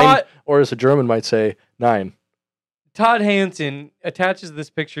 9, Todd, or as a German might say, 9. Todd Hansen attaches this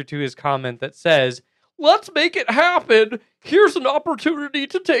picture to his comment that says, let's make it happen. Here's an opportunity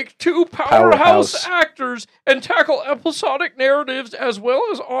to take 2 powerhouse actors and tackle episodic narratives as well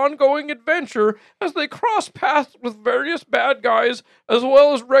as ongoing adventure as they cross paths with various bad guys as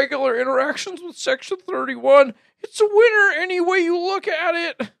well as regular interactions with Section 31. It's a winner any way you look at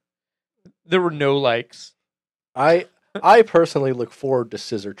it. There were no likes. I personally look forward to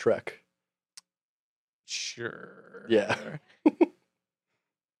Scissor Trek. Sure. Yeah.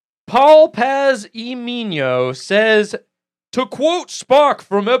 Paul Paz Emino says, to quote Spock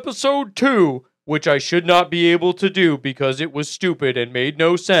from episode 2, which I should not be able to do because it was stupid and made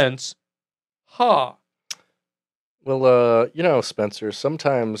no sense. Ha. Well, Spencer,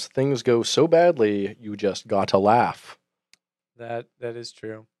 sometimes things go so badly, you just gotta laugh. That is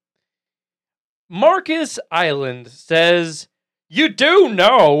true. Marcus Island says, you do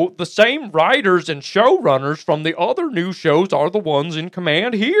know the same writers and showrunners from the other new shows are the ones in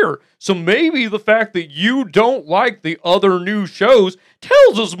command here. So maybe the fact that you don't like the other new shows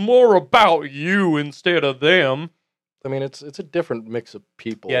tells us more about you instead of them. I mean, it's a different mix of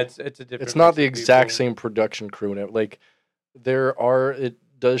people. Yeah, it's a different. It's not the exact same production crew. Like, it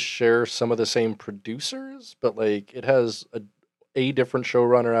does share some of the same producers, but like it has a different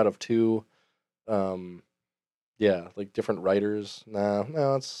showrunner out of 2. Yeah, like different writers.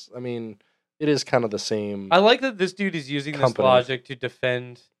 No, it is kind of the same. I like that this dude is using this logic to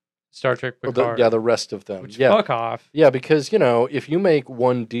defend Star Trek Picard. The rest of them. Fuck off. Yeah, because, if you make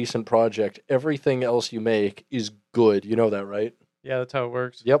one decent project, everything else you make is good. You know that, right? Yeah, that's how it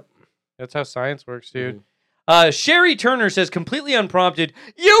works. Yep. That's how science works, dude. Sherry Turner says, completely unprompted,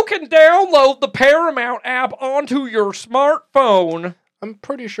 you can download the Paramount app onto your smartphone. I'm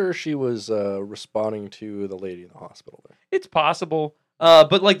pretty sure she was responding to the lady in the hospital there. It's possible.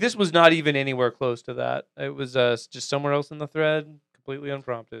 But, this was not even anywhere close to that. It was just somewhere else in the thread. Completely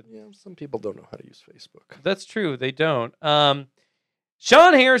unprompted. Yeah, some people don't know how to use Facebook. That's true. They don't.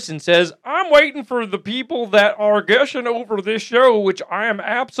 Sean Harrison says, I'm waiting for the people that are gushing over this show, which I am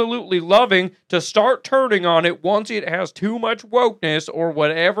absolutely loving, to start turning on it once it has too much wokeness or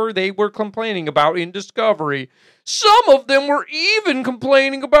whatever they were complaining about in Discovery. Some of them were even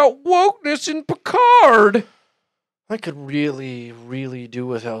complaining about wokeness in Picard. I could really, really do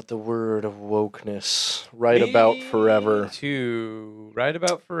without the word of wokeness. Right about forever. Too. Right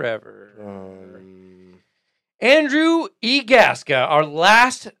about forever. Andrew E. Gasca, our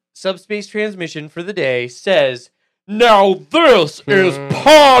last subspace transmission for the day, says, now this is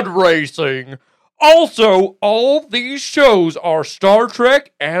pod racing. Also, all these shows are Star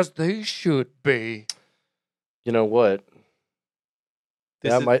Trek as they should be. You know what?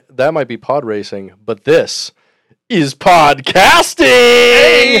 That might be pod racing, but this is podcasting.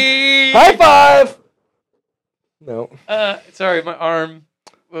 Hey! High five. No. Sorry, my arm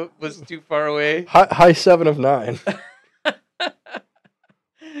was too far away. High 7 of 9.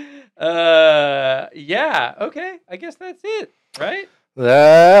 Yeah. Okay. I guess that's it, right?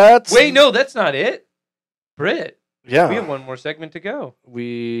 Wait, no, that's not it. Britt. Yeah. We have one more segment to go.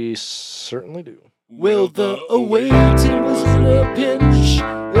 We certainly do. Well, the away team was in a pinch,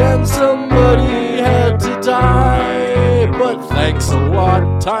 and somebody had to die. But thanks a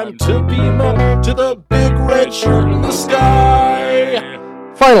lot, time to beam up to the big red shirt in the sky.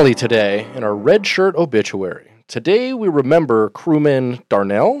 Finally today, in our red shirt obituary, today we remember crewmen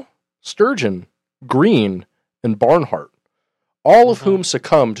Darnell, Sturgeon, Green, and Barnhart, all of whom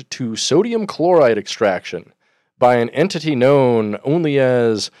succumbed to sodium chloride extraction by an entity known only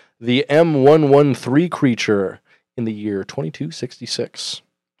as the M113 creature in the year 2266.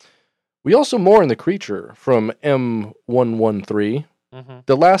 We also mourn the creature from M113,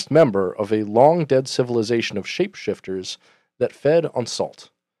 the last member of a long-dead civilization of shapeshifters that fed on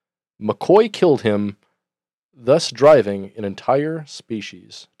salt. McCoy killed him, thus driving an entire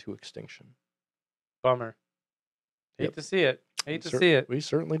species to extinction. Bummer. Hate to see it. Hate to see it. We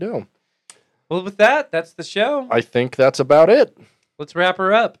certainly do. Well, with that, that's the show. I think that's about it. Let's wrap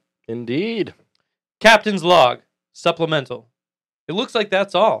her up. Indeed. Captain's Log, supplemental. It looks like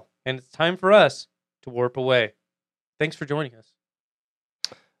that's all, and it's time for us to warp away. Thanks for joining us.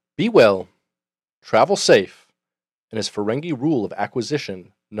 Be well, travel safe, and as Ferengi Rule of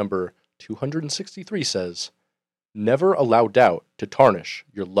Acquisition number 263 says, never allow doubt to tarnish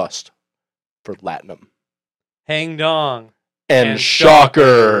your lust for Latinum. Hang dong. And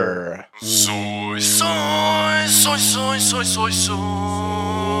shocker. Soy, soy, soy, soy, soy, soy, soy.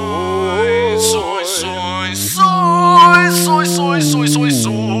 Soy, soy, soy, soy, soy, soy, soy,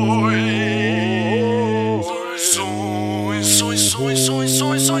 soy. Soy, soy, soy, soy,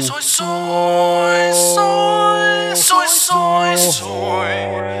 soy, soy, soy, soy.